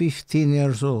was 15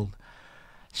 years old.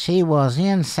 She was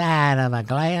inside of a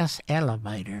glass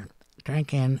elevator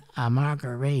drinking a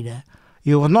margarita.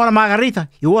 It was not a margarita,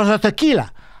 it was a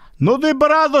tequila. No de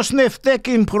brados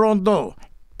neftekin pronto.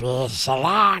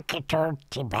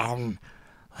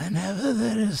 Whenever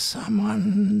there is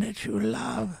someone that you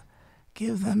love,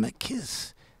 give them a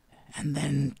kiss and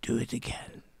then do it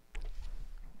again.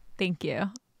 Thank you.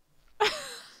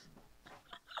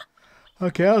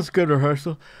 Okay, that was a good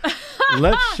rehearsal.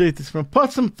 Let's shoot this one.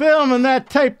 Put some film in that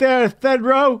tape there,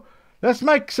 Thedro. Let's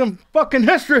make some fucking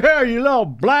history here, you little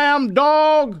blam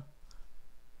dog.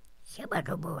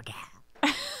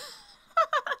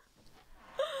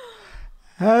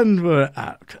 And we're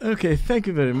out. Okay, thank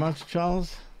you very much,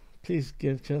 Charles. Please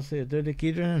give Chelsea a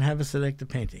dodecahedron and have us select a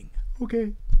painting.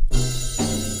 Okay.